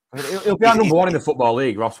night. He'll be our number one in the Football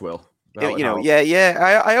League, Ross will. You know,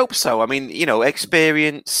 I hope so. I mean, you know,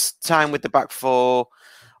 experience, time with the back four,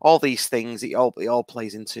 all these things, it all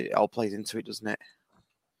plays into it, doesn't it?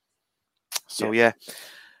 So yeah.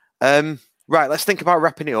 Right, let's think about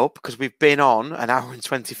wrapping it up because we've been on an hour and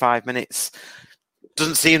 25 minutes.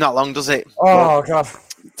 Doesn't seem that long, does it? Oh God,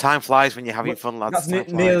 time flies when you're having fun, lads.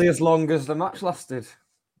 That's nearly as long as the match lasted.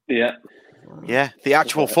 Yeah. Yeah, the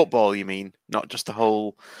actual football, you mean, not just the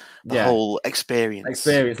whole experience.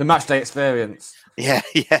 The match day experience. Yeah.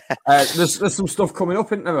 There's some stuff coming up,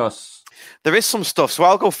 isn't there, Ross? There is some stuff, so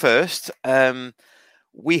I'll go first.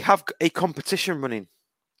 We have a competition running,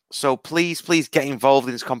 so please get involved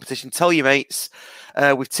in this competition. Tell your mates.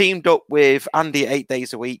 We've teamed up with Andy 8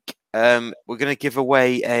 days a week. We're going to give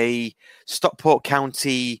away a Stockport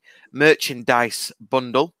County merchandise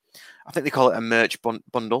bundle. I think they call it a merch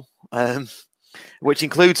bundle, which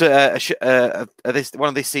includes one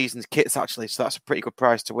of this season's kits, actually. So that's a pretty good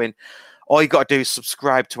prize to win. All you got to do is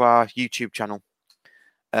subscribe to our YouTube channel.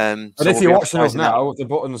 And if you're watching us now, the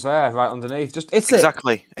button's there right underneath. Just hit it.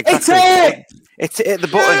 Exactly. Hit the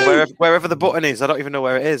button wherever the button is. I don't even know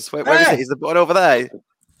where it is. Where is it? Is the button over there?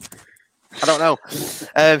 I don't know.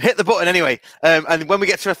 Hit the button anyway. And when we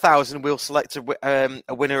get to 1,000, we'll select a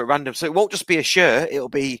winner at random. So it won't just be a shirt. It'll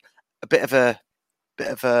be a bit of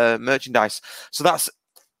a merchandise. So that's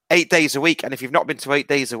 8 days a week. And if you've not been to 8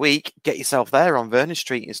 days a week, get yourself there on Vernon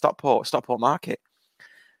Street in Stockport Market.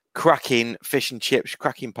 Cracking fish and chips,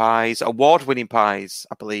 cracking pies, award-winning pies,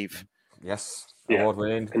 I believe. Yes,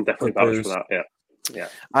 award-winning. Can definitely vouch for that. Yeah.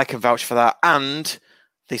 I can vouch for that. And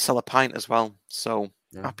they sell a pint as well. So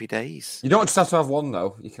happy days. You don't just have to have one,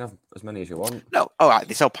 though. You can have as many as you want. No, all right.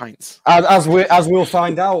 They sell pints. As we'll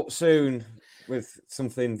find out soon with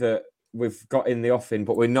something that we've got in the offing,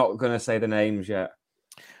 but we're not going to say the names yet.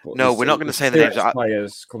 But no, we're not going to say the names.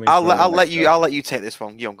 I'll let you take this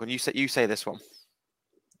one, Young. And you say this one.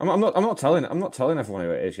 I'm not telling everyone who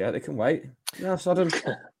it is yet. They can wait. No, Sodom.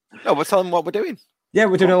 No, we're telling them what we're doing. Yeah,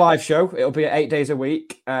 we're doing a live show. It'll be at 8 days a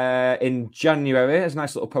week in January. It's a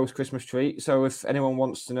nice little post-Christmas treat. So if anyone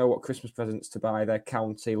wants to know what Christmas presents to buy their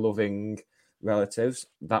county-loving relatives,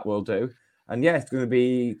 that will do. And yeah, it's going to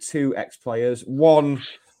be 2 ex-players. One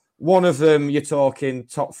of them, you're talking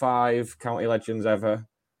top 5 county legends ever.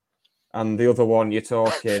 And the other one, you're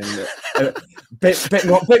talking a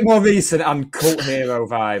bit more recent and cult hero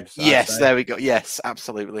vibes. Yes, there we go. Yes,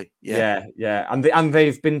 absolutely. Yeah. And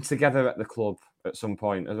they've been together at the club at some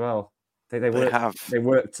point as well. They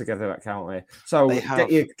work together at County. So They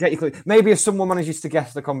get your clue. Maybe if someone manages to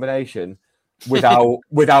guess the combination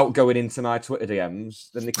without going into my Twitter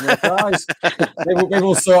DMs, then they can win a prize. Maybe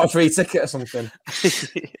we'll sort a free ticket or something.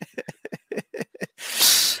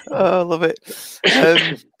 Oh, I love it.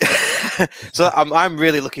 So I'm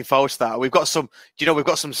really looking forward to that. We've got some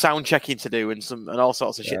sound checking to do and all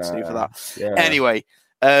sorts of shit to do for that. Yeah. Anyway,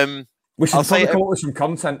 we should probably come up with some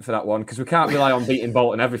content for that one because we can't rely on beating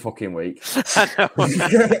Bolton every fucking week. I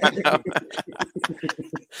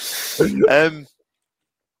know.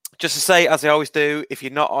 Just to say, as I always do, if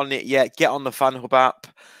you're not on it yet, get on the Fan Hub app.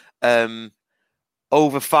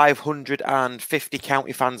 Over 550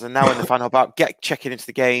 county fans are now in the Fan Hub app. Get checking into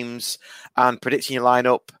the games and predicting your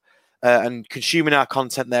lineup and consuming our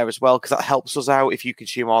content there as well, because that helps us out if you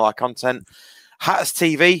consume all our content. Hatters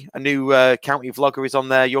TV, a new county vlogger, is on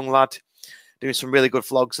there, young lad, doing some really good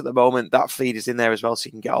vlogs at the moment. That feed is in there as well, so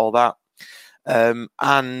you can get all that.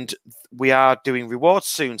 And we are doing rewards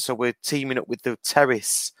soon, so we're teaming up with the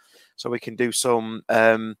Terrace, so we can do some...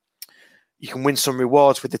 you can win some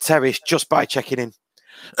rewards with the Terrace just by checking in.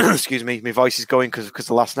 Excuse me, my voice is going because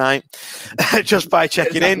of last night. Just by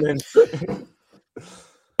checking in.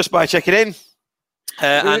 Just by checking in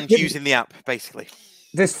and using the app, basically.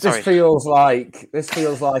 This feels like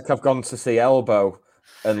I've gone to see Elbow,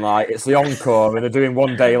 and like it's the encore, and they're doing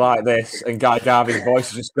One Day Like This, and Guy Garvey's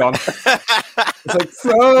voice has just gone. It's like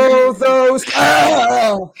throw those.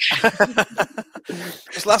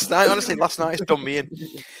 Just last night, honestly, last night has done me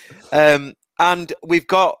in. And we've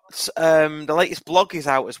got the latest blog is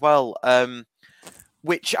out as well,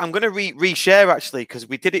 which I'm going to reshare actually, because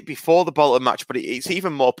we did it before the Bolton match, but it's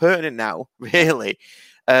even more pertinent now, really.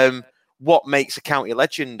 What makes a county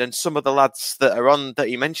legend, and some of the lads that are on that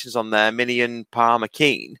he mentions on there, Minion, Palmer,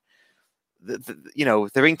 Keane,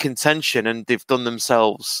 they're in contention and they've done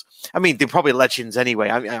themselves. I mean, they're probably legends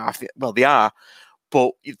anyway. I think, well, they are,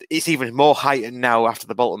 but it's even more heightened now after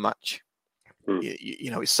the Bolton match.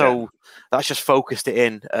 It's so that's just focused it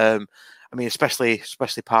in. I mean, especially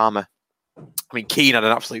Palmer. I mean, Keane had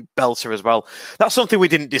an absolute belter as well. That's something we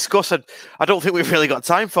didn't discuss. I don't think we've really got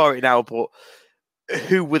time for it now, but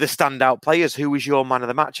who were the standout players? Who was your man of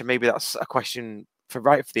the match? And maybe that's a question for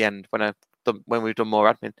the end when we've done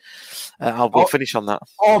more admin. We'll finish on that.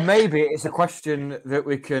 Or maybe it's a question that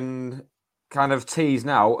we can kind of tease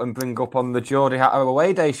now and bring up on the Geordie Hatter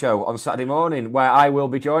Away Day show on Saturday morning, where I will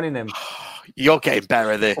be joining him. You're getting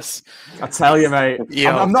better at this. I tell you, mate.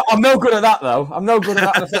 I'm no good at that, though. I'm no good at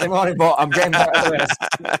that on a Saturday morning, but I'm getting better at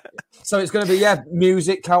this. So it's going to be,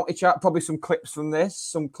 music, county chat, probably some clips from this,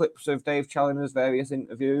 some clips of Dave Challoner's various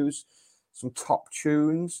interviews, some top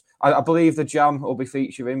tunes. I believe the Jam will be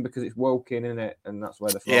featuring because it's Woking, isn't it? And that's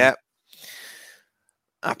where they're from. Yeah.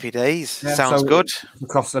 Happy days. Sounds good.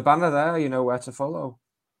 Across the banner there, you know where to follow.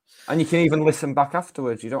 And you can even listen back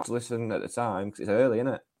afterwards. You don't have to listen at the time because it's early,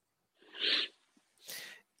 isn't it?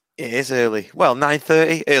 It is early. Well,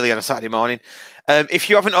 9:30, early on a Saturday morning.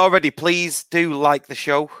 If you haven't already, please do like the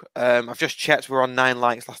show. I've just checked; we're on 9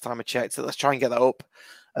 likes last time I checked. So let's try and get that up.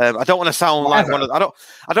 I don't want to sound like one of. I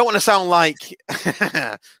don't want to sound like.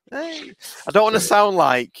 I don't want to sound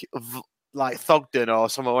like Thogden or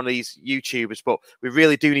one of these YouTubers, but we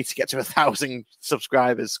really do need to get to 1,000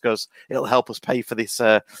 subscribers because it'll help us pay for this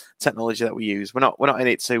technology that we use. We're not in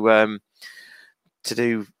it to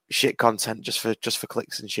do shit content just for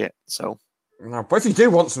clicks and shit. So, no, but if you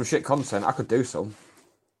do want some shit content, I could do some.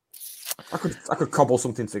 I could cobble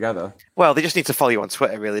something together. Well, they just need to follow you on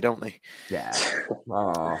Twitter, really, don't they? Yeah.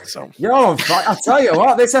 Oh. So, I tell you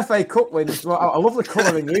what, this FA Cup win. I love the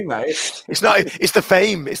colour in you, mate. It's not. It's the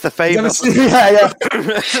fame. It's the fame. Yeah.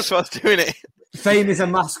 That's what's doing it. Fame is a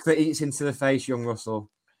mask that eats into the face, young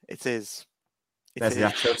Russell. It is. There's the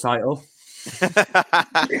actual title.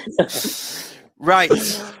 Right,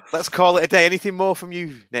 let's call it a day. Anything more from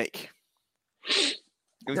you, Nick?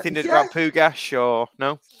 Anything about Pugash or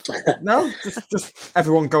no? No, just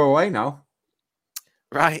everyone go away now.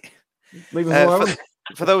 Right. Leave us alone.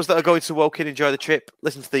 For those that are going to Woking, enjoy the trip.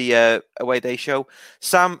 Listen to the Away Day show.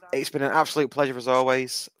 Sam, it's been an absolute pleasure as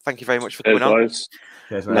always. Thank you very much for coming on.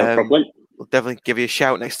 No problem. We'll definitely give you a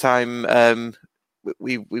shout next time.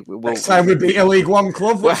 We will. Next time we beat a League One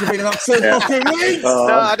club, which would be about 2 fucking weeks.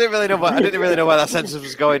 No, I didn't really know where that sentence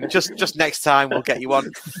was going. Just next time we'll get you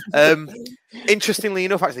on. Interestingly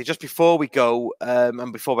enough, actually, just before we go,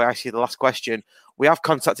 and before we ask you the last question, we have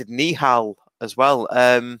contacted Nihal as well.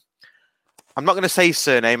 I'm not going to say his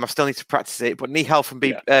surname. I still need to practice it. But Nihal from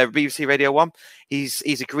BBC Radio 1,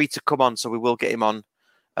 he's agreed to come on, so we will get him on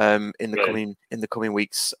in the coming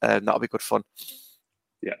weeks. That'll be good fun.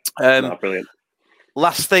 Yeah, brilliant.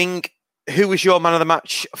 Last thing, Who was your man of the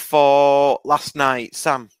match for last night,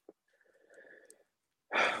 Sam?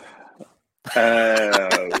 Pick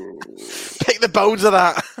the bones of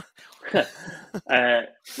that.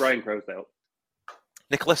 Ryan Crowsdale.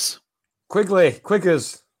 Nicholas?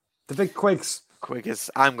 Quiggers. The big Quigs. Quiggers.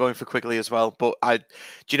 I'm going for Quigley as well. But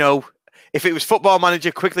if it was Football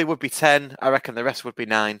Manager, Quigley would be 10. I reckon the rest would be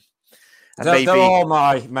 9. And They're all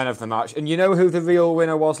my men of the match. And you know who the real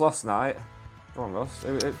winner was last night? Go on, Ross.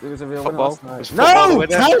 It was a real winner last night. No!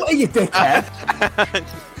 Tell it, you dickhead!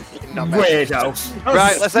 Weirdo.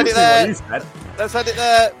 Right, let's end it there. Let's end it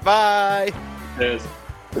there. Bye. Cheers.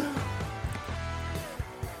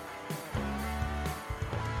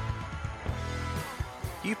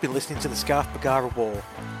 You've been listening to the Scarf Bagara War.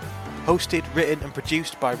 Hosted, written and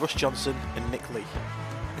produced by Russ Johnson and Nick Lee.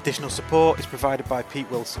 Additional support is provided by Pete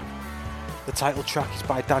Wilson. The title track is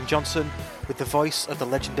by Dan Johnson, with the voice of the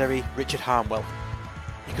legendary Richard Harmwell.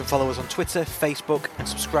 You can follow us on Twitter, Facebook and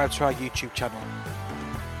subscribe to our YouTube channel.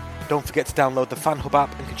 Don't forget to download the Fan Hub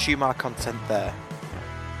app and consume our content there.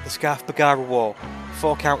 The Scarf Bagara War,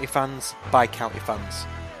 for county fans, by county fans.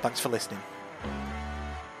 Thanks for listening.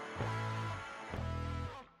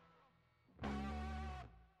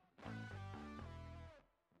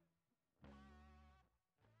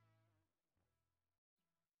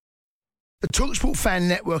 The TalkSport Fan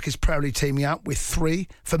Network is proudly teaming up with 3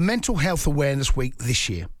 for Mental Health Awareness Week this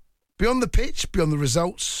year. Beyond the pitch, beyond the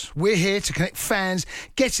results, we're here to connect fans,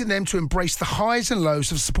 getting them to embrace the highs and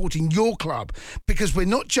lows of supporting your club, because we're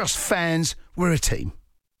not just fans, we're a team.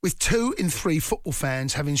 With 2 in 3 football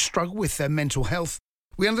fans having struggled with their mental health,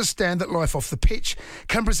 we understand that life off the pitch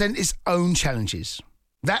can present its own challenges.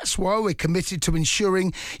 That's why we're committed to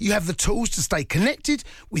ensuring you have the tools to stay connected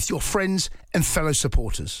with your friends and fellow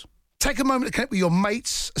supporters. Take a moment to connect with your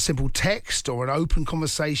mates. A simple text or an open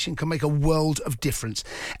conversation can make a world of difference.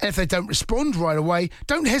 And if they don't respond right away,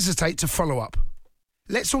 don't hesitate to follow up.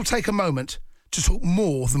 Let's all take a moment to talk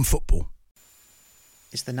more than football.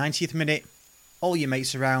 It's the 90th minute. All your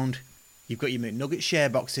mates around. You've got your McNugget share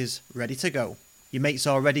boxes ready to go. Your mates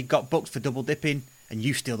already got booked for double dipping and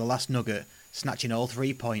you steal the last nugget, snatching all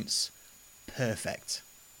 3 points. Perfect.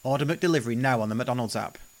 Order McDelivery now on the McDonald's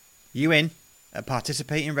app. You in? At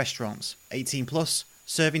participating restaurants. 18 plus.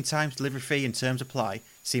 Serving times, delivery fee and terms apply.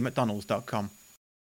 See mcdonalds.com.